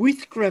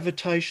 With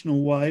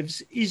gravitational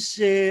waves, is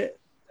there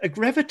a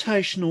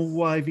gravitational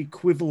wave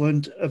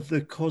equivalent of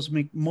the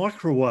cosmic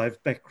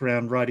microwave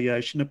background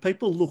radiation? Are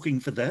people looking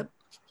for that?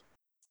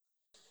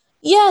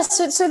 Yeah,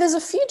 so there's a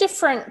few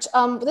different,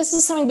 this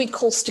is something we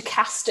call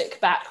stochastic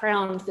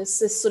background,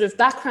 this sort of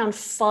background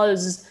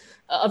fuzz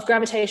of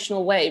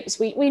gravitational waves.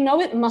 We know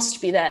it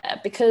must be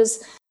there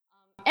because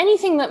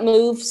anything that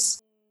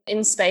moves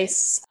in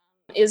space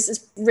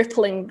is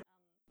rippling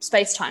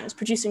space-time, is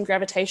producing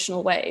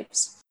gravitational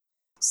waves.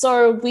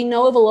 So we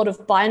know of a lot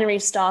of binary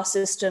star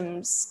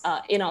systems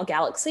in our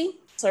galaxy.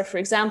 So for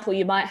example,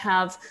 you might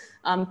have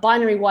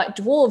binary white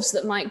dwarfs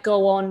that might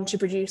go on to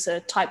produce a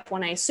type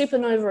 1a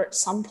supernova at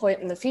some point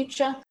in the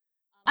future.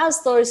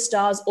 As those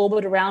stars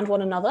orbit around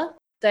one another,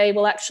 they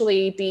will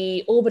actually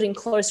be orbiting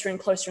closer and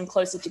closer and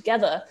closer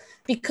together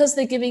because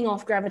they're giving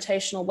off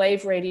gravitational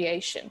wave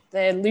radiation.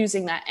 They're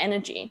losing that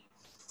energy.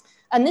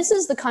 And this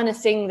is the kind of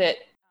thing that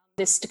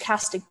this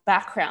stochastic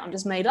background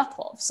is made up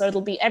of. So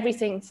it'll be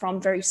everything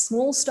from very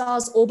small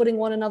stars orbiting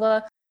one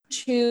another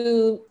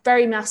to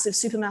very massive,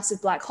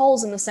 supermassive black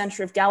holes in the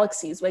center of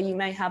galaxies, where you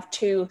may have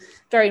two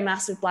very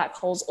massive black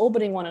holes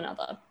orbiting one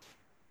another.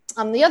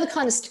 The other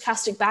kind of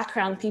stochastic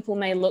background people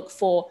may look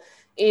for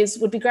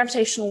would be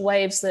gravitational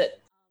waves that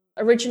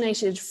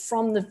originated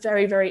from the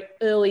very, very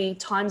early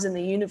times in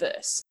the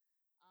universe.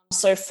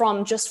 So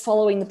from just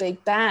following the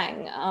Big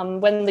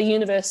Bang, when the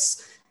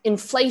universe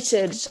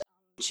inflated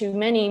to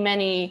many,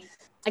 many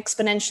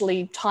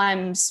exponentially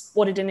times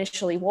what it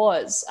initially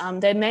was,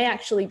 there may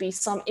actually be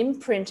some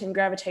imprint in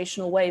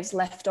gravitational waves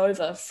left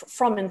over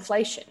from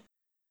inflation.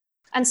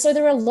 And so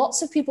there are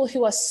lots of people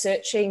who are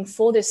searching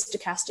for this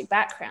stochastic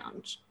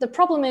background. The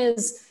problem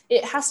is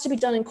it has to be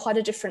done in quite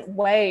a different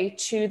way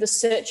to the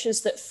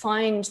searches that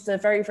find the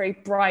very, very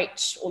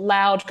bright or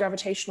loud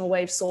gravitational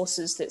wave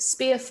sources that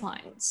SPEAR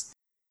finds.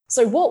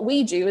 So what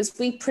we do is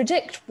we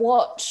predict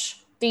what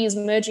these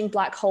merging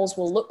black holes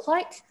will look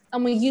like,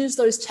 and we use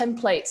those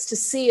templates to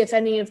see if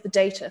any of the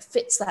data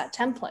fits that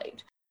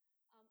template.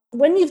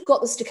 When you've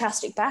got the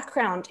stochastic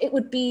background, it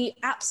would be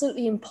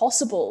absolutely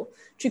impossible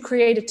to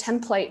create a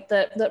template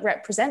that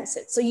represents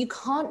it. So you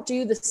can't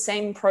do the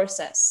same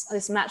process,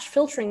 this match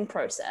filtering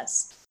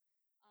process.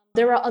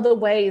 There are other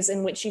ways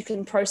in which you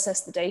can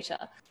process the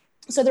data.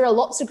 So there are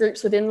lots of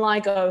groups within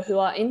LIGO who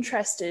are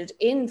interested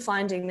in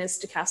finding this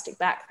stochastic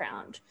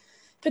background,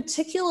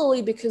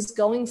 particularly because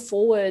going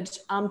forward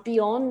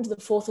beyond the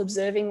fourth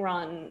observing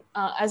run,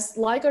 as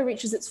LIGO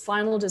reaches its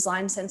final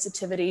design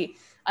sensitivity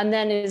and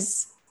then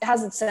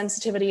has its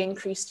sensitivity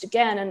increased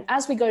again. And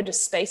as we go to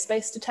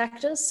space-based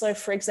detectors, so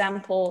for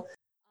example,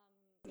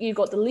 you've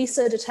got the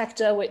LISA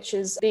detector, which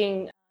is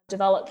being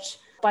developed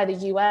by the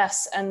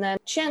US, and then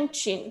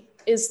Tianqin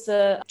is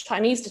the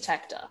Chinese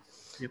detector.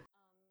 Yep.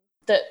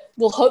 That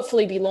will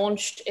hopefully be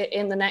launched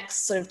in the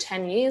next sort of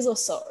 10 years or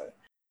so.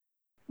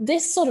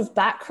 This sort of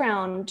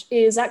background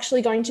is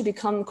actually going to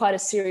become quite a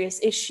serious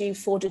issue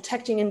for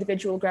detecting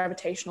individual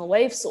gravitational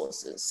wave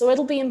sources. So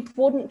it'll be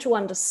important to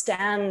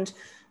understand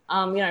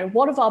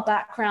what of our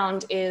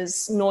background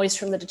is noise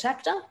from the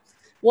detector?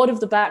 What of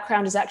the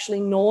background is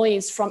actually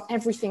noise from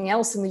everything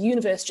else in the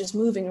universe just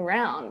moving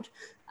around?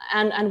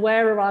 And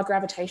where are our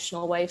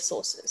gravitational wave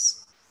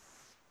sources?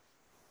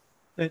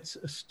 That's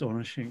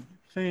astonishing.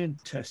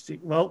 Fantastic.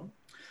 Well,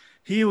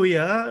 here we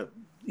are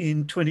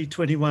in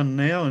 2021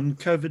 now, and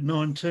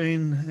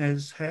COVID-19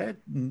 has had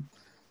and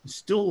is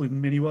still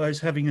in many ways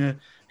having a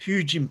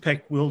huge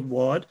impact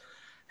worldwide.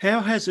 How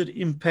has it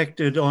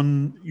impacted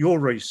on your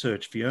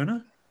research,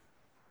 Fiona?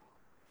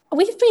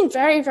 We've been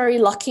very, very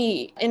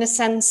lucky in a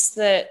sense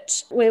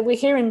that we're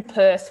here in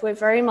Perth. We're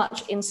very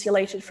much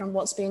insulated from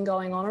what's been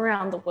going on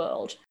around the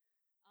world.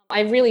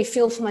 I really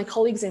feel for my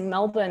colleagues in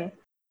Melbourne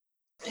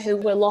who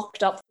were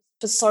locked up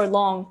for so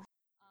long.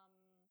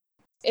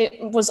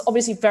 It was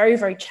obviously a very,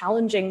 very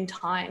challenging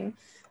time.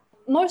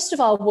 Most of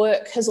our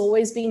work has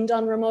always been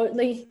done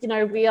remotely. You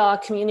know, we are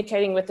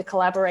communicating with the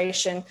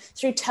collaboration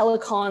through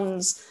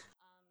telecons,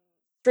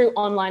 through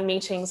online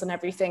meetings and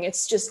everything.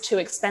 It's just too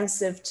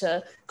expensive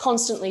to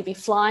constantly be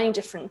flying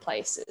different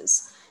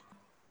places.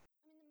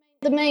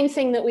 The main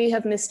thing that we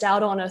have missed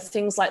out on are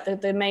things like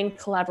the main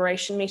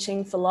collaboration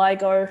meeting for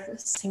LIGO.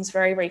 It seems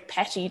very, very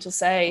petty to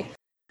say,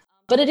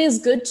 but it is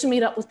good to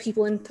meet up with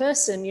people in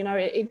person. You know,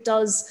 it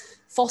does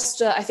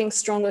foster, I think,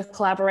 stronger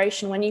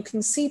collaboration when you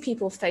can see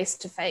people face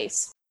to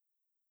face.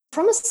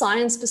 From a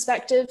science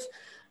perspective,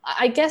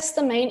 I guess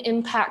the main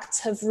impacts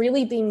have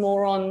really been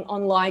more on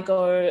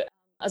LIGO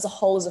as a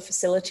whole as a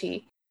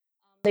facility.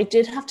 They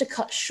did have to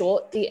cut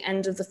short the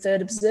end of the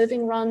third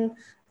observing run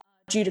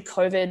due to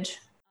COVID.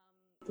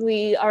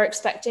 We are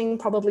expecting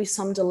probably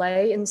some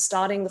delay in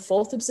starting the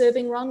fourth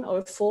observing run,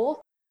 O4,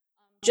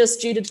 just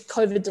due to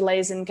COVID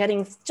delays in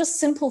getting just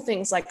simple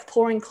things like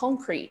pouring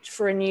concrete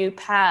for a new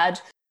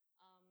pad,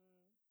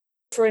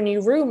 for a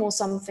new room or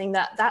something.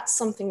 That's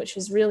something which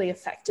has really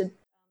affected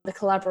the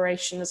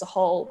collaboration as a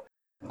whole.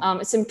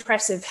 It's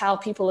impressive how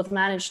people have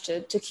managed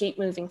to keep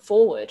moving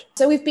forward.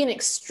 So we've been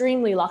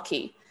extremely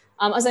lucky.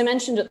 As I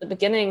mentioned at the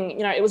beginning,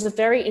 you know, it was a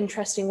very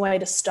interesting way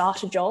to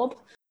start a job,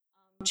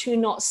 to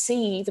not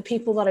see the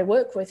people that I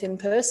work with in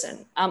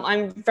person.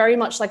 I'm very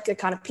much like a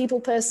kind of people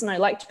person. I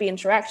like to be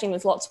interacting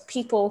with lots of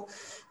people.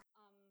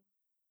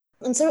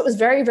 And so it was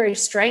very, very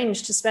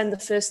strange to spend the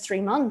first 3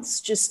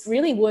 months just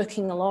really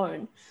working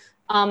alone.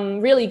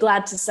 I'm really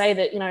glad to say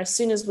that, you know, as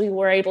soon as we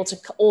were able to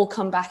all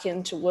come back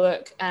into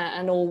work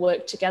and all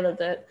work together,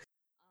 that,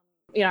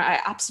 you know, I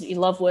absolutely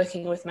love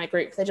working with my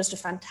group. They're just a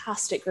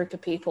fantastic group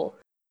of people.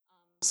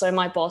 So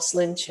my boss,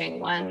 Lin Ching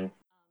Wen,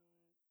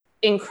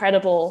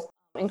 incredible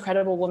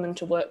woman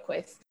to work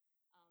with.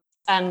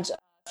 And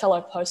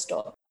fellow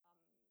postdoc,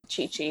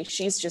 Chi Chi,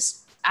 she's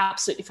just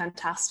absolutely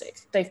fantastic.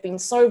 They've been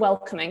so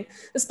welcoming,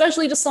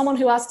 especially to someone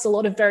who asks a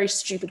lot of very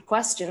stupid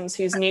questions,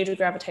 who's new to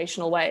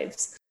gravitational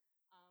waves.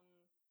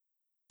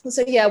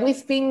 So yeah,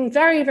 we've been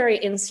very, very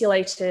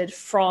insulated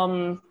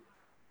from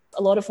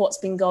a lot of what's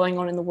been going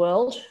on in the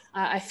world.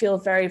 I feel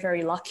very,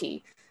 very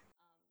lucky,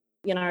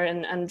 you know,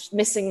 and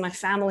missing my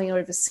family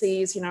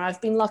overseas. You know, I've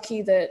been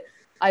lucky that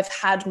I've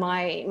had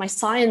my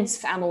science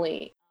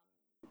family,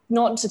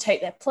 not to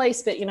take their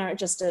place, but, you know,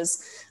 just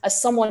as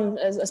someone,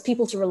 as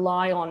people to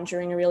rely on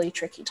during a really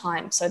tricky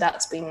time. So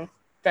that's been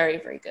very,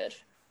 very good.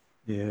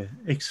 Yeah,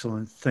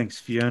 excellent. Thanks,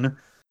 Fiona.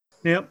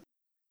 Now,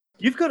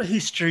 you've got a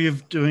history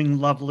of doing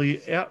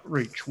lovely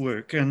outreach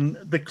work, and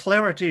the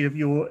clarity of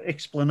your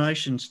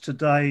explanations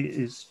today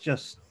is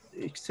just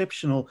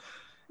exceptional.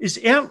 Is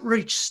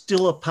outreach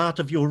still a part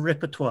of your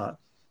repertoire?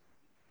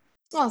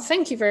 Oh,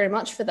 thank you very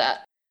much for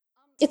that.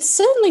 It's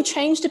certainly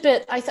changed a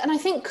bit, and I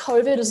think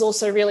COVID has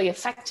also really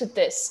affected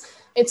this.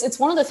 It's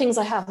one of the things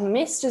I have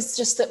missed is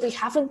just that we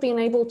haven't been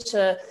able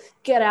to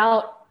get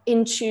out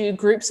into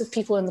groups of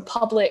people in the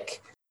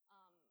public,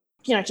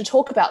 you know, to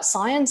talk about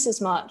science as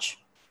much.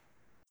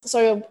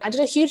 So I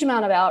did a huge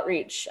amount of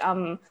outreach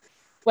when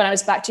I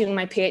was back doing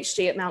my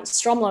PhD at Mount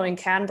Stromlo in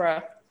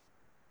Canberra.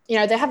 You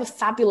know, they have a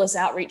fabulous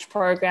outreach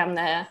program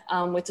there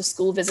with the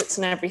school visits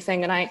and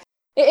everything. And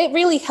it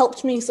really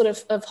helped me sort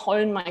of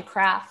hone my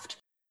craft.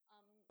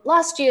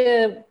 Last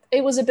year,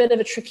 it was a bit of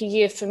a tricky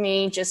year for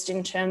me just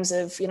in terms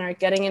of, you know,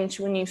 getting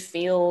into a new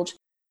field,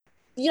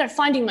 you know,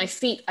 finding my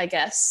feet, I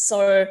guess.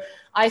 So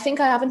I think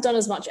I haven't done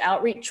as much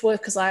outreach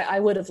work as I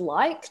would have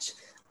liked.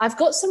 I've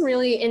got some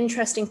really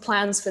interesting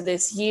plans for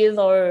this year,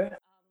 though.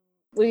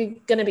 We're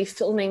going to be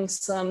filming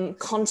some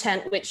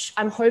content, which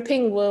I'm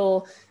hoping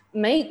will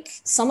make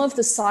some of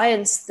the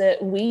science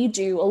that we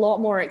do a lot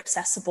more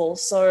accessible.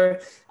 So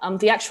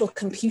the actual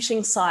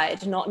computing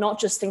side, not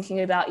just thinking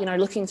about, you know,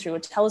 looking through a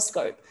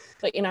telescope,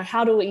 but, you know,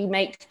 how do we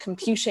make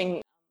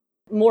computing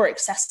more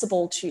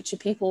accessible to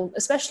people,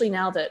 especially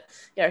now that,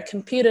 you know,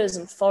 computers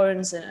and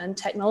phones and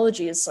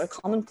technology is so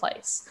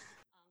commonplace.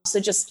 So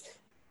just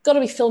got to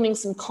be filming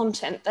some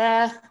content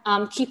there.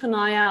 Keep an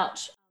eye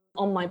out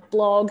on my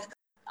blog.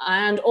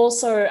 And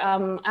also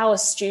our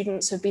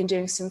students have been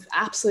doing some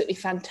absolutely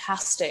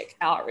fantastic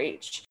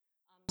outreach.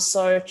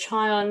 So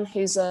Chayon,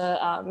 who's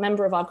a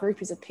member of our group,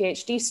 he's a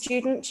PhD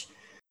student.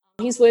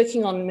 He's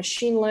working on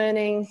machine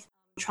learning,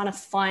 trying to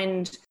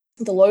find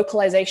the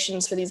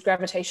localizations for these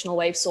gravitational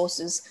wave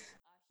sources.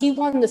 He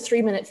won the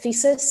 3-minute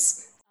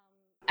thesis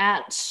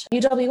at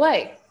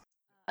UWA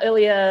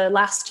earlier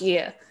last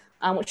year.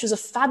 which was a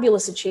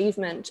fabulous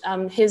achievement.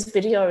 His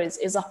video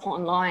is up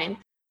online.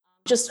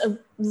 Just a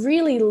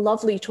really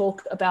lovely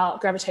talk about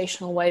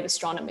gravitational wave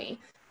astronomy.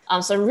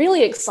 So I'm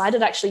really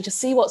excited actually to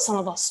see what some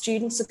of our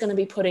students are going to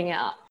be putting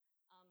out,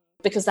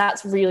 because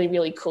that's really,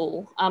 really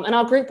cool. And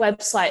our group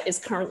website is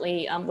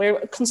currently, we're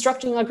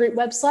constructing our group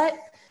website,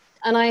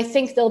 and I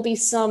think there'll be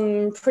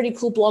some pretty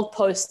cool blog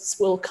posts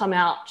will come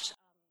out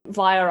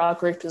via our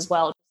group as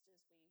well.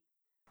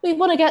 We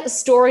want to get the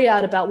story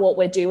out about what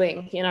we're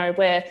doing. You know,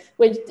 we're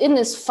in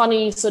this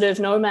funny sort of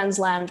no man's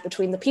land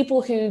between the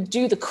people who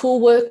do the cool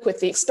work with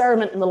the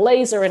experiment and the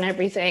laser and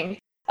everything,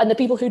 and the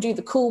people who do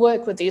the cool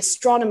work with the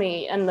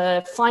astronomy and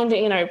the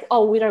finding,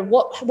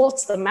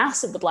 what's the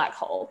mass of the black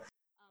hole?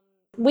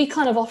 We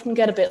kind of often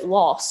get a bit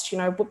lost,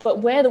 but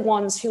we're the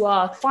ones who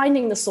are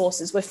finding the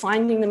sources. We're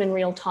finding them in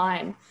real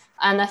time.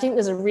 And I think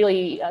there's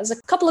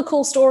a couple of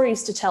cool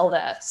stories to tell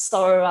there.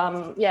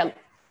 So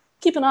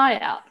keep an eye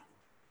out.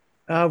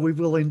 We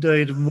will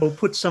indeed, and we'll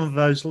put some of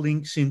those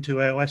links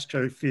into our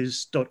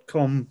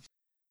astrophys.com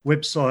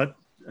website,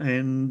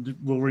 and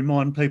we'll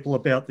remind people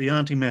about the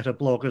Antimatter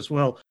blog as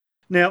well.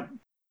 Now,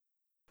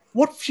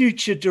 what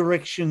future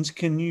directions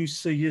can you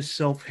see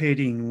yourself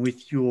heading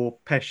with your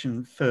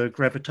passion for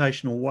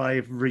gravitational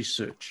wave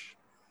research?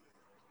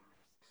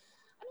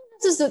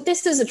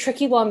 This is a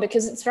tricky one,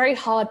 because it's very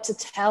hard to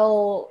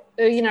tell,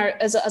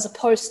 as a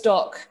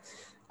postdoc,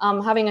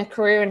 having a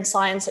career in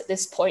science at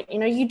this point,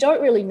 you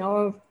don't really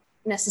know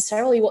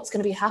necessarily what's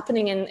going to be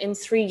happening in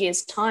 3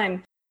 years'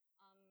 time.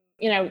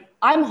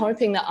 I'm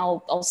hoping that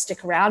I'll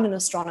stick around in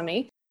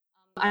astronomy.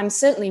 I'm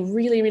certainly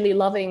really, really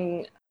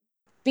loving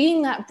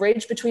being that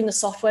bridge between the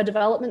software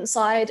development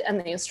side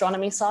and the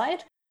astronomy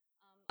side.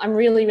 I'm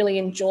really, really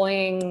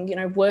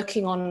enjoying,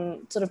 working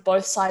on sort of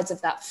both sides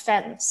of that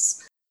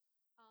fence.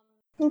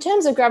 In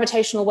terms of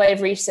gravitational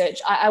wave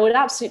research, I would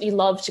absolutely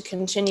love to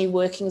continue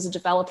working as a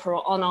developer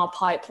on our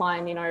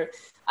pipeline.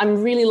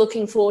 I'm really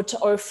looking forward to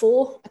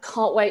O4. I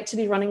can't wait to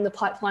be running the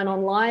pipeline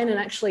online and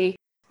actually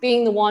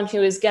being the one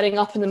who is getting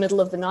up in the middle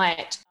of the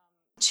night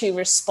to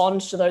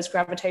respond to those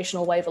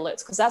gravitational wave alerts,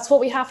 because that's what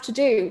we have to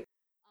do.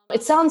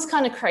 It sounds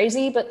kind of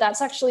crazy, but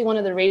that's actually one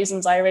of the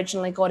reasons I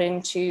originally got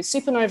into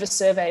supernova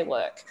survey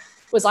work.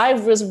 I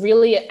was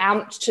really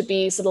amped to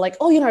be sort of like,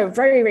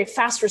 very, very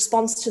fast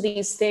response to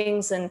these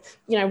things. And,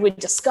 we're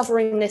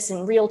discovering this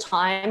in real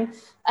time.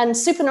 And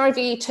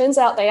supernovae, turns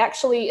out they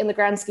actually, in the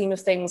grand scheme of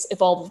things,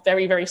 evolve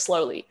very, very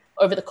slowly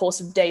over the course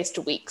of days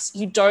to weeks.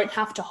 You don't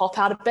have to hop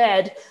out of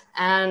bed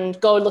and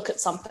go look at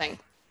something.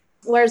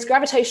 Whereas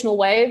gravitational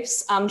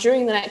waves,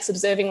 during the next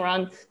observing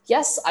run,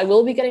 yes, I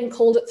will be getting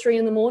called at 3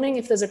 a.m.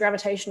 if there's a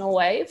gravitational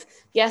wave.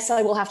 Yes,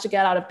 I will have to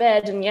get out of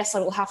bed. And yes, I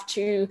will have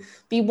to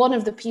be one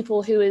of the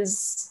people who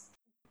is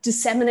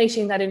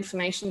disseminating that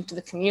information to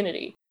the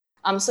community.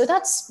 So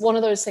that's one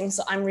of those things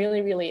that I'm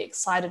really, really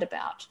excited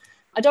about.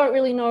 I don't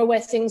really know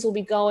where things will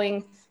be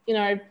going,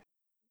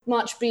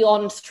 much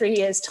beyond 3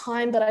 years'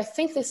 time, but I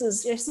think this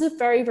is a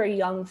very, very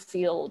young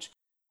field.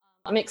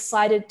 I'm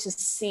excited to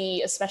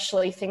see,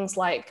 especially things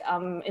like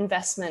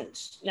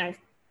investment.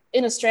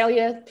 In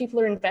Australia,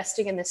 people are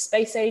investing in this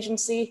space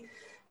agency.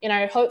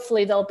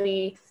 Hopefully there'll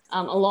be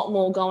a lot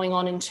more going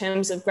on in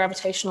terms of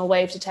gravitational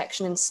wave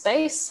detection in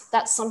space.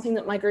 That's something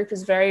that my group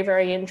is very,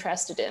 very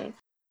interested in.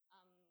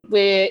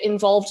 We're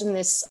involved in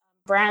this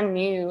brand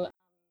new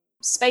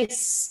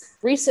space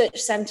research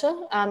center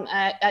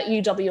at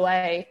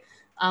UWA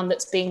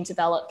that's being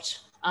developed.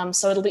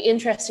 So it'll be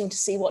interesting to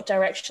see what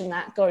direction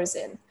that goes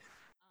in.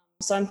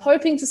 So I'm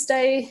hoping to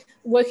stay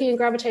working in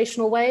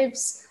gravitational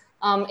waves.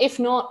 If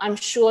not, I'm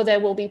sure there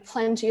will be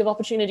plenty of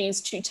opportunities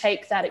to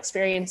take that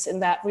experience in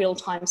that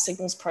real-time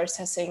signals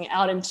processing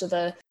out into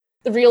the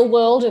real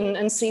world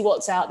and see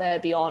what's out there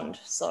beyond.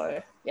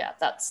 So yeah,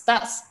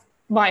 that's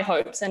my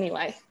hopes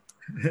anyway.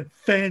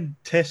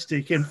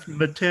 Fantastic. And from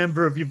the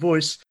timbre of your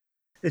voice,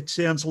 it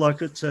sounds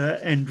like it's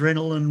an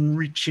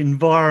adrenaline-rich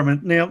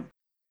environment. Now,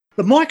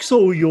 the mic's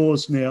all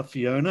yours now,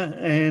 Fiona,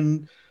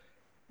 and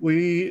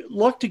we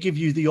like to give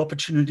you the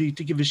opportunity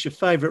to give us your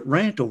favourite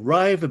rant or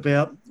rave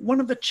about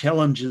one of the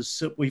challenges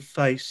that we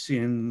face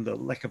in the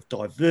lack of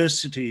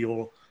diversity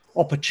or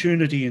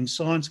opportunity in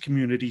science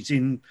communities,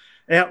 in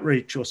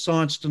outreach or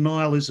science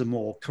denialism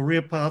or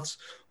career paths,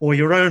 or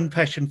your own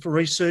passion for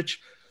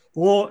research,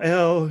 or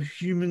our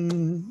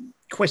human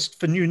quest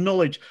for new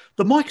knowledge.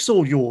 The mic's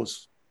all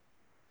yours.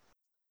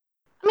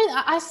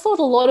 I thought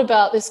a lot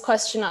about this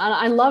question, and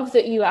I love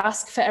that you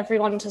ask for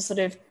everyone to sort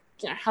of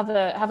have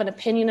an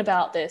opinion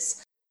about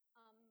this.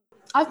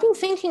 I've been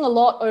thinking a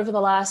lot over the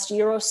last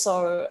year or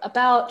so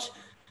about,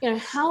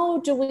 how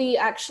do we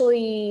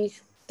actually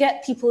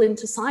get people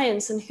into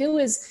science and who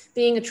is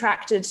being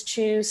attracted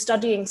to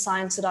studying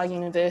science at our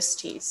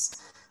universities.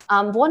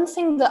 One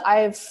thing that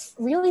I've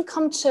really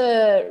come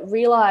to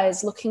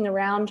realize looking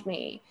around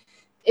me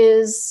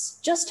is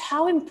just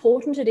how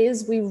important it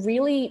is we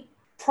really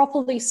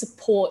properly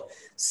support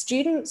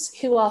students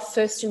who are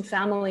first in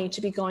family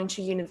to be going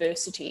to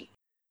university.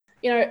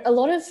 A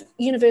lot of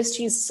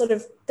universities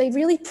they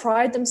really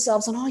pride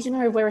themselves on,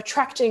 we're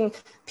attracting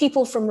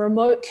people from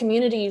remote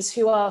communities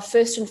who are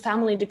first in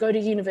family to go to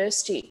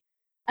university.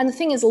 And the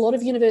thing is, a lot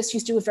of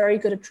universities do a very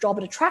good job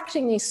at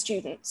attracting these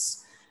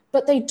students,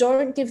 but they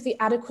don't give the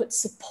adequate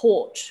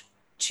support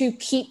to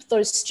keep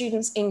those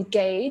students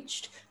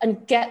engaged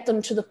and get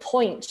them to the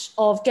point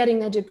of getting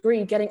their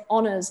degree, getting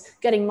honors,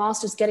 getting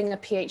masters, getting a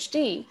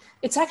PhD.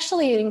 It's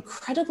actually an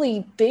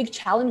incredibly big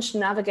challenge to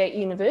navigate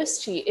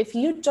university if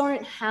you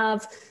don't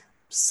have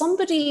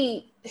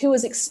somebody who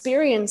is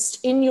experienced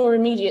in your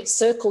immediate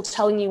circle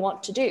telling you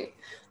what to do.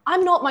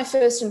 I'm not my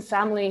first in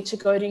family to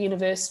go to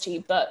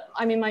university, but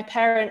my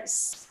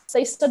parents,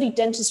 they studied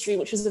dentistry,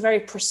 which is a very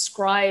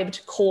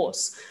prescribed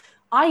course.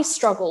 I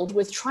struggled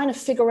with trying to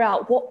figure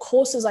out what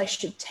courses I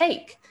should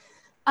take.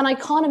 And I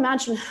can't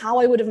imagine how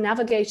I would have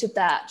navigated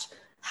that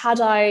had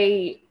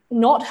I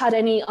not had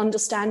any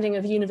understanding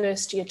of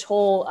university at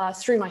all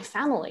through my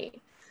family.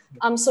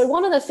 So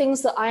one of the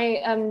things that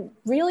I am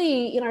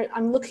really,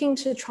 I'm looking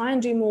to try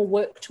and do more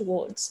work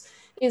towards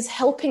is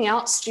helping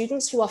out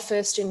students who are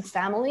first in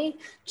family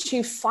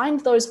to find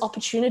those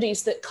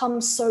opportunities that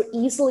come so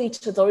easily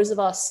to those of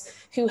us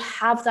who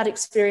have that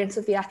experience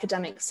of the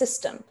academic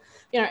system.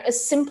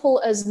 As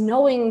simple as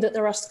knowing that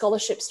there are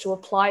scholarships to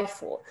apply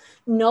for,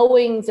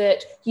 knowing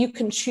that you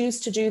can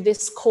choose to do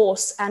this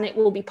course and it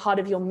will be part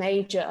of your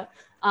major.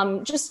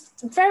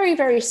 Just very,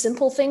 very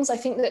simple things, I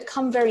think, that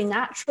come very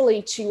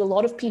naturally to a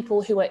lot of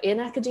people who are in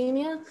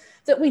academia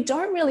that we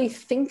don't really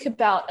think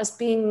about as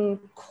being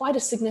quite a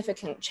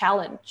significant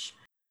challenge.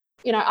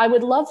 I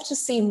would love to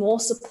see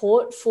more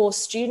support for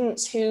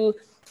students who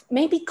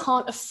maybe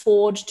can't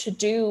afford to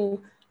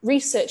do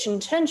research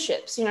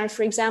internships,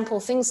 for example,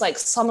 things like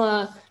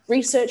summer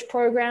research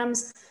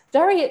programs,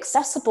 very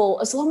accessible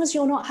as long as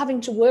you're not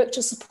having to work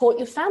to support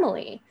your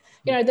family.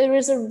 There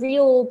is a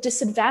real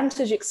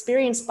disadvantage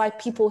experienced by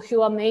people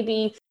who are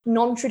maybe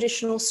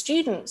non-traditional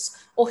students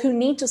or who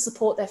need to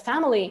support their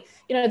family.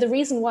 The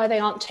reason why they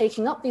aren't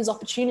taking up these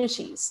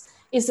opportunities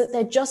is that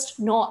they're just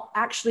not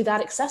actually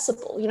that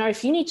accessible.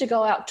 If you need to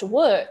go out to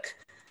work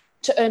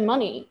to earn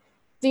money,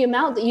 the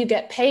amount that you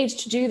get paid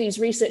to do these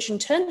research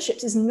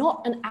internships is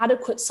not an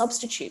adequate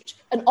substitute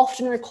and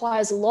often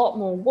requires a lot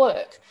more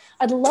work.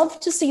 I'd love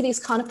to see these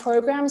kind of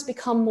programs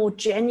become more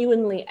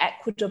genuinely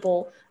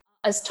equitable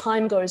as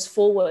time goes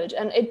forward.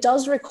 And it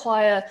does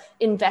require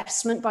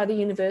investment by the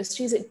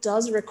universities. It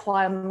does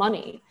require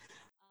money.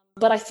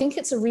 But I think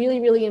it's a really,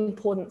 really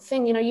important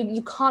thing.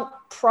 You can't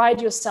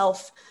pride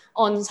yourself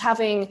on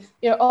having,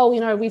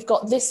 we've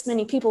got this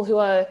many people who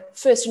are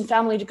first in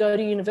family to go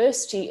to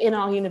university in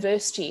our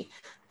university,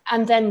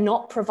 and then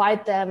not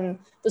provide them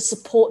the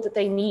support that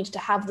they need to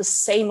have the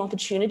same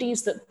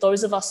opportunities that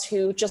those of us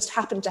who just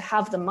happen to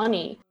have the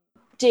money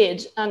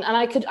did. And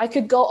I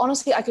could go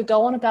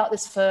on about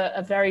this for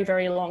a very,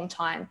 very long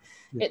time.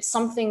 Yeah. It's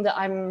something that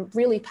I'm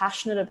really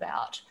passionate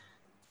about.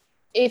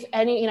 If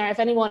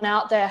anyone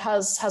out there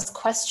has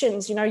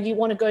questions, you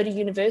want to go to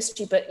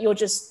university, but you're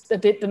just a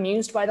bit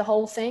bemused by the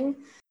whole thing,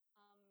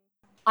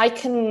 I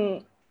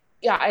can't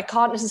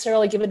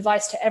necessarily give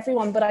advice to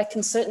everyone, but I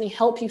can certainly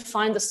help you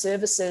find the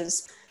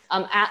services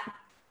at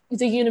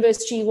the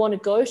university you want to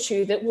go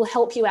to that will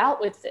help you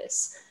out with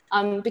this,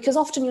 because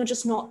often you're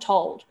just not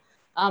told.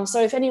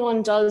 So if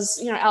anyone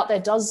out there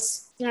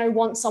does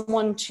want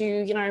someone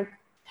to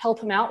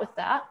help them out with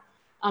that,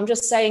 I'm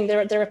just saying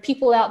there are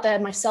people out there,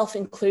 myself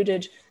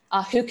included,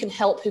 who can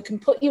help, who can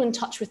put you in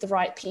touch with the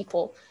right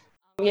people.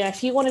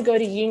 If you want to go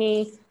to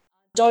uni,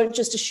 don't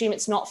just assume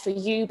it's not for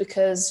you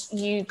because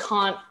you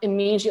can't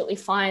immediately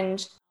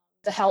find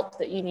the help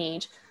that you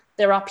need.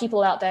 There are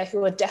people out there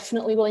who are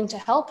definitely willing to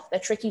help. They're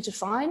tricky to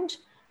find,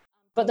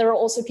 but there are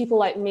also people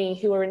like me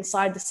who are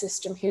inside the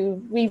system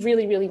who we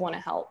really, really want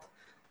to help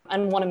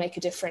and want to make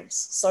a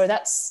difference. So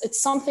it's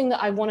something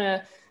that I want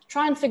to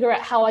try and figure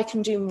out how I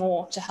can do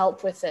more to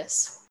help with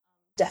this.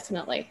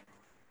 Definitely.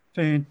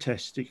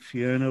 Fantastic,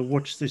 Fiona.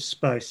 Watch this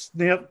space.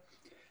 Now,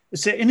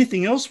 is there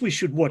anything else we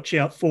should watch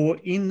out for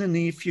in the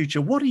near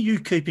future? What are you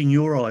keeping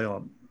your eye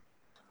on?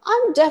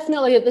 I'm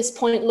definitely at this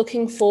point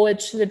looking forward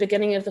to the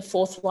beginning of the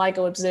 4th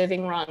LIGO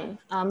observing run.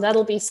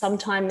 That'll be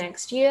sometime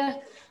next year.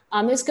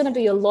 There's going to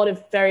be a lot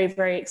of very,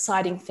 very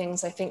exciting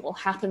things I think will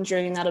happen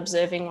during that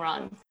observing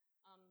run.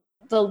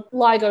 The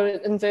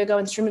LIGO and Virgo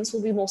instruments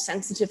will be more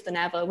sensitive than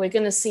ever. We're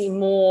going to see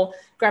more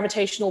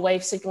gravitational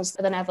wave signals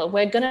than ever.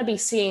 We're going to be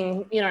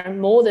seeing,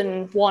 more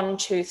than 1,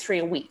 2, 3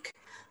 a week.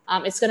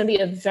 It's going to be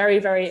a very,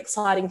 very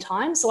exciting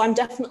time. So I'm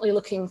definitely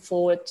looking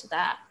forward to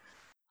that.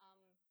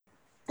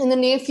 In the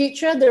near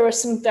future, there are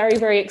some very,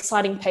 very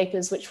exciting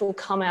papers which will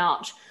come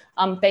out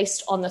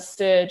based on the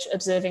 3rd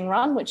observing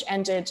run, which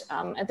ended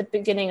at the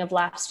beginning of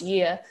last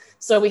year.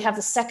 So we have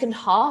the second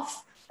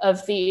half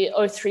of the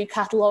O3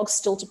 catalogue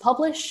still to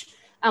publish.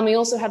 And we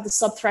also have the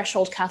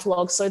sub-threshold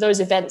catalogue. So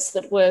those events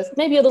that were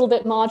maybe a little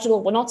bit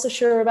marginal, we're not so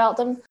sure about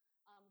them.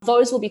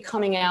 Those will be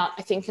coming out,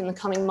 I think, in the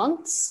coming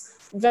months.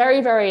 Very,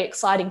 very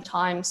exciting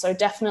time. So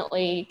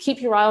definitely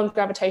keep your eye on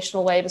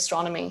gravitational wave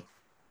astronomy.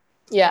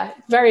 Yeah,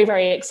 very,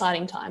 very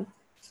exciting time.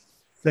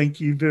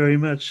 Thank you very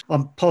much.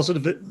 I'm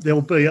positive that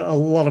there'll be a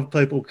lot of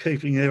people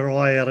keeping their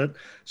eye out at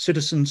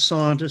citizen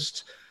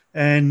scientists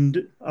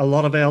and a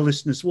lot of our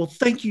listeners. Well,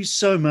 thank you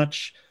so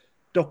much,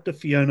 Dr.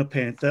 Fiona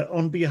Panther.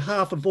 On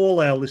behalf of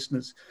all our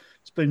listeners,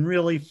 it's been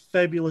really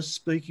fabulous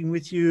speaking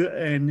with you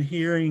and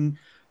hearing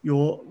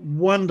your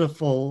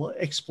wonderful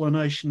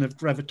explanation of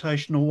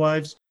gravitational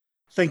waves.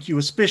 Thank you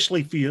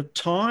especially for your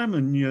time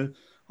and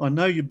I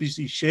know your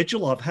busy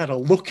schedule. I've had a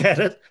look at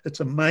it. It's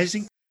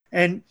amazing.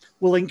 And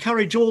we'll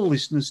encourage all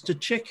listeners to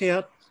check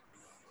out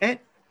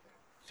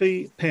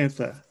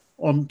 @FiPanther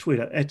on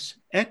Twitter. It's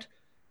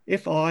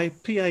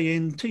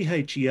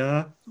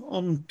 @FiPanther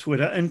on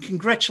Twitter. And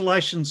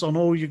congratulations on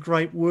all your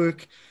great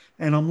work.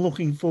 And I'm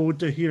looking forward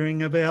to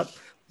hearing about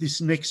this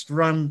next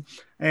run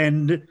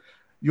and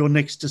your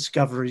next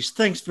discoveries.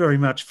 Thanks very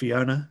much,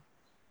 Fiona.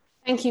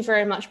 Thank you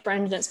very much,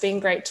 Brendan. It's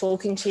been great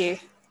talking to you.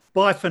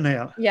 Bye for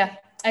now. Yeah,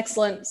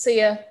 excellent. See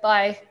ya.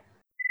 Bye.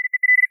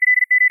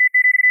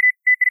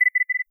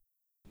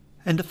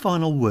 And a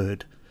final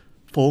word.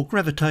 For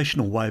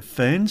gravitational wave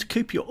fans,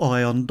 keep your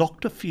eye on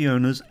Dr.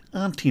 Fiona's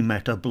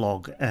Antimatter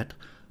blog at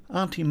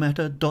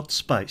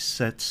antimatter.space.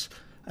 That's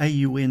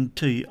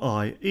AUNTIE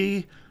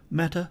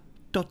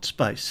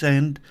matter.space.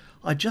 And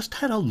I just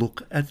had a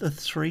look at the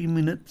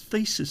 3-minute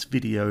thesis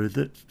video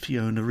that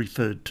Fiona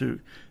referred to.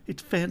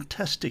 It's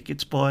fantastic.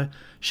 It's by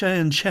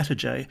Shayan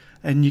Chatterjee,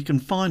 and you can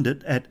find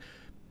it at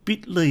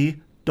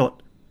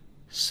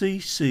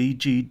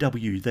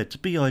bit.ly.ccgw. That's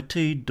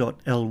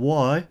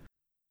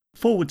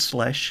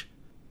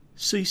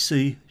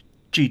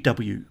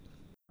bit.ly/CCGW.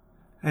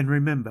 And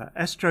remember,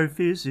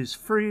 Astrophiz is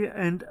free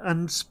and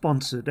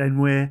unsponsored, and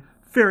we're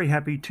very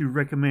happy to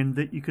recommend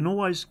that you can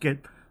always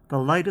get the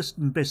latest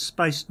and best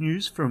space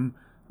news from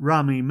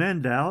Rami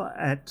Mandau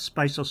at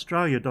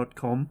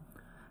spaceaustralia.com.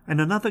 And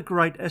another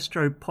great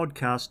astro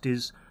podcast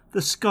is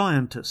The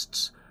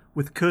Scientists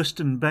with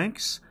Kirsten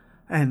Banks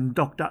and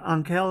Dr.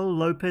 Angel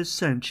Lopez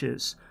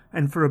Sanchez.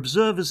 And for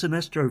observers and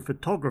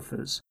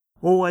astrophotographers,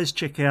 always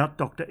check out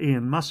Dr.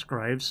 Ian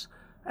Musgrave's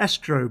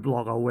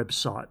Astroblogger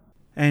website.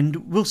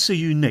 And we'll see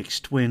you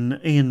next when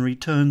Ian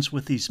returns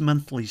with his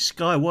monthly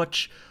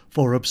Skywatch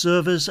for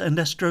observers and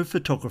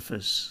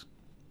astrophotographers.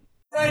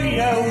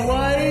 Radio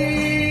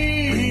Wave!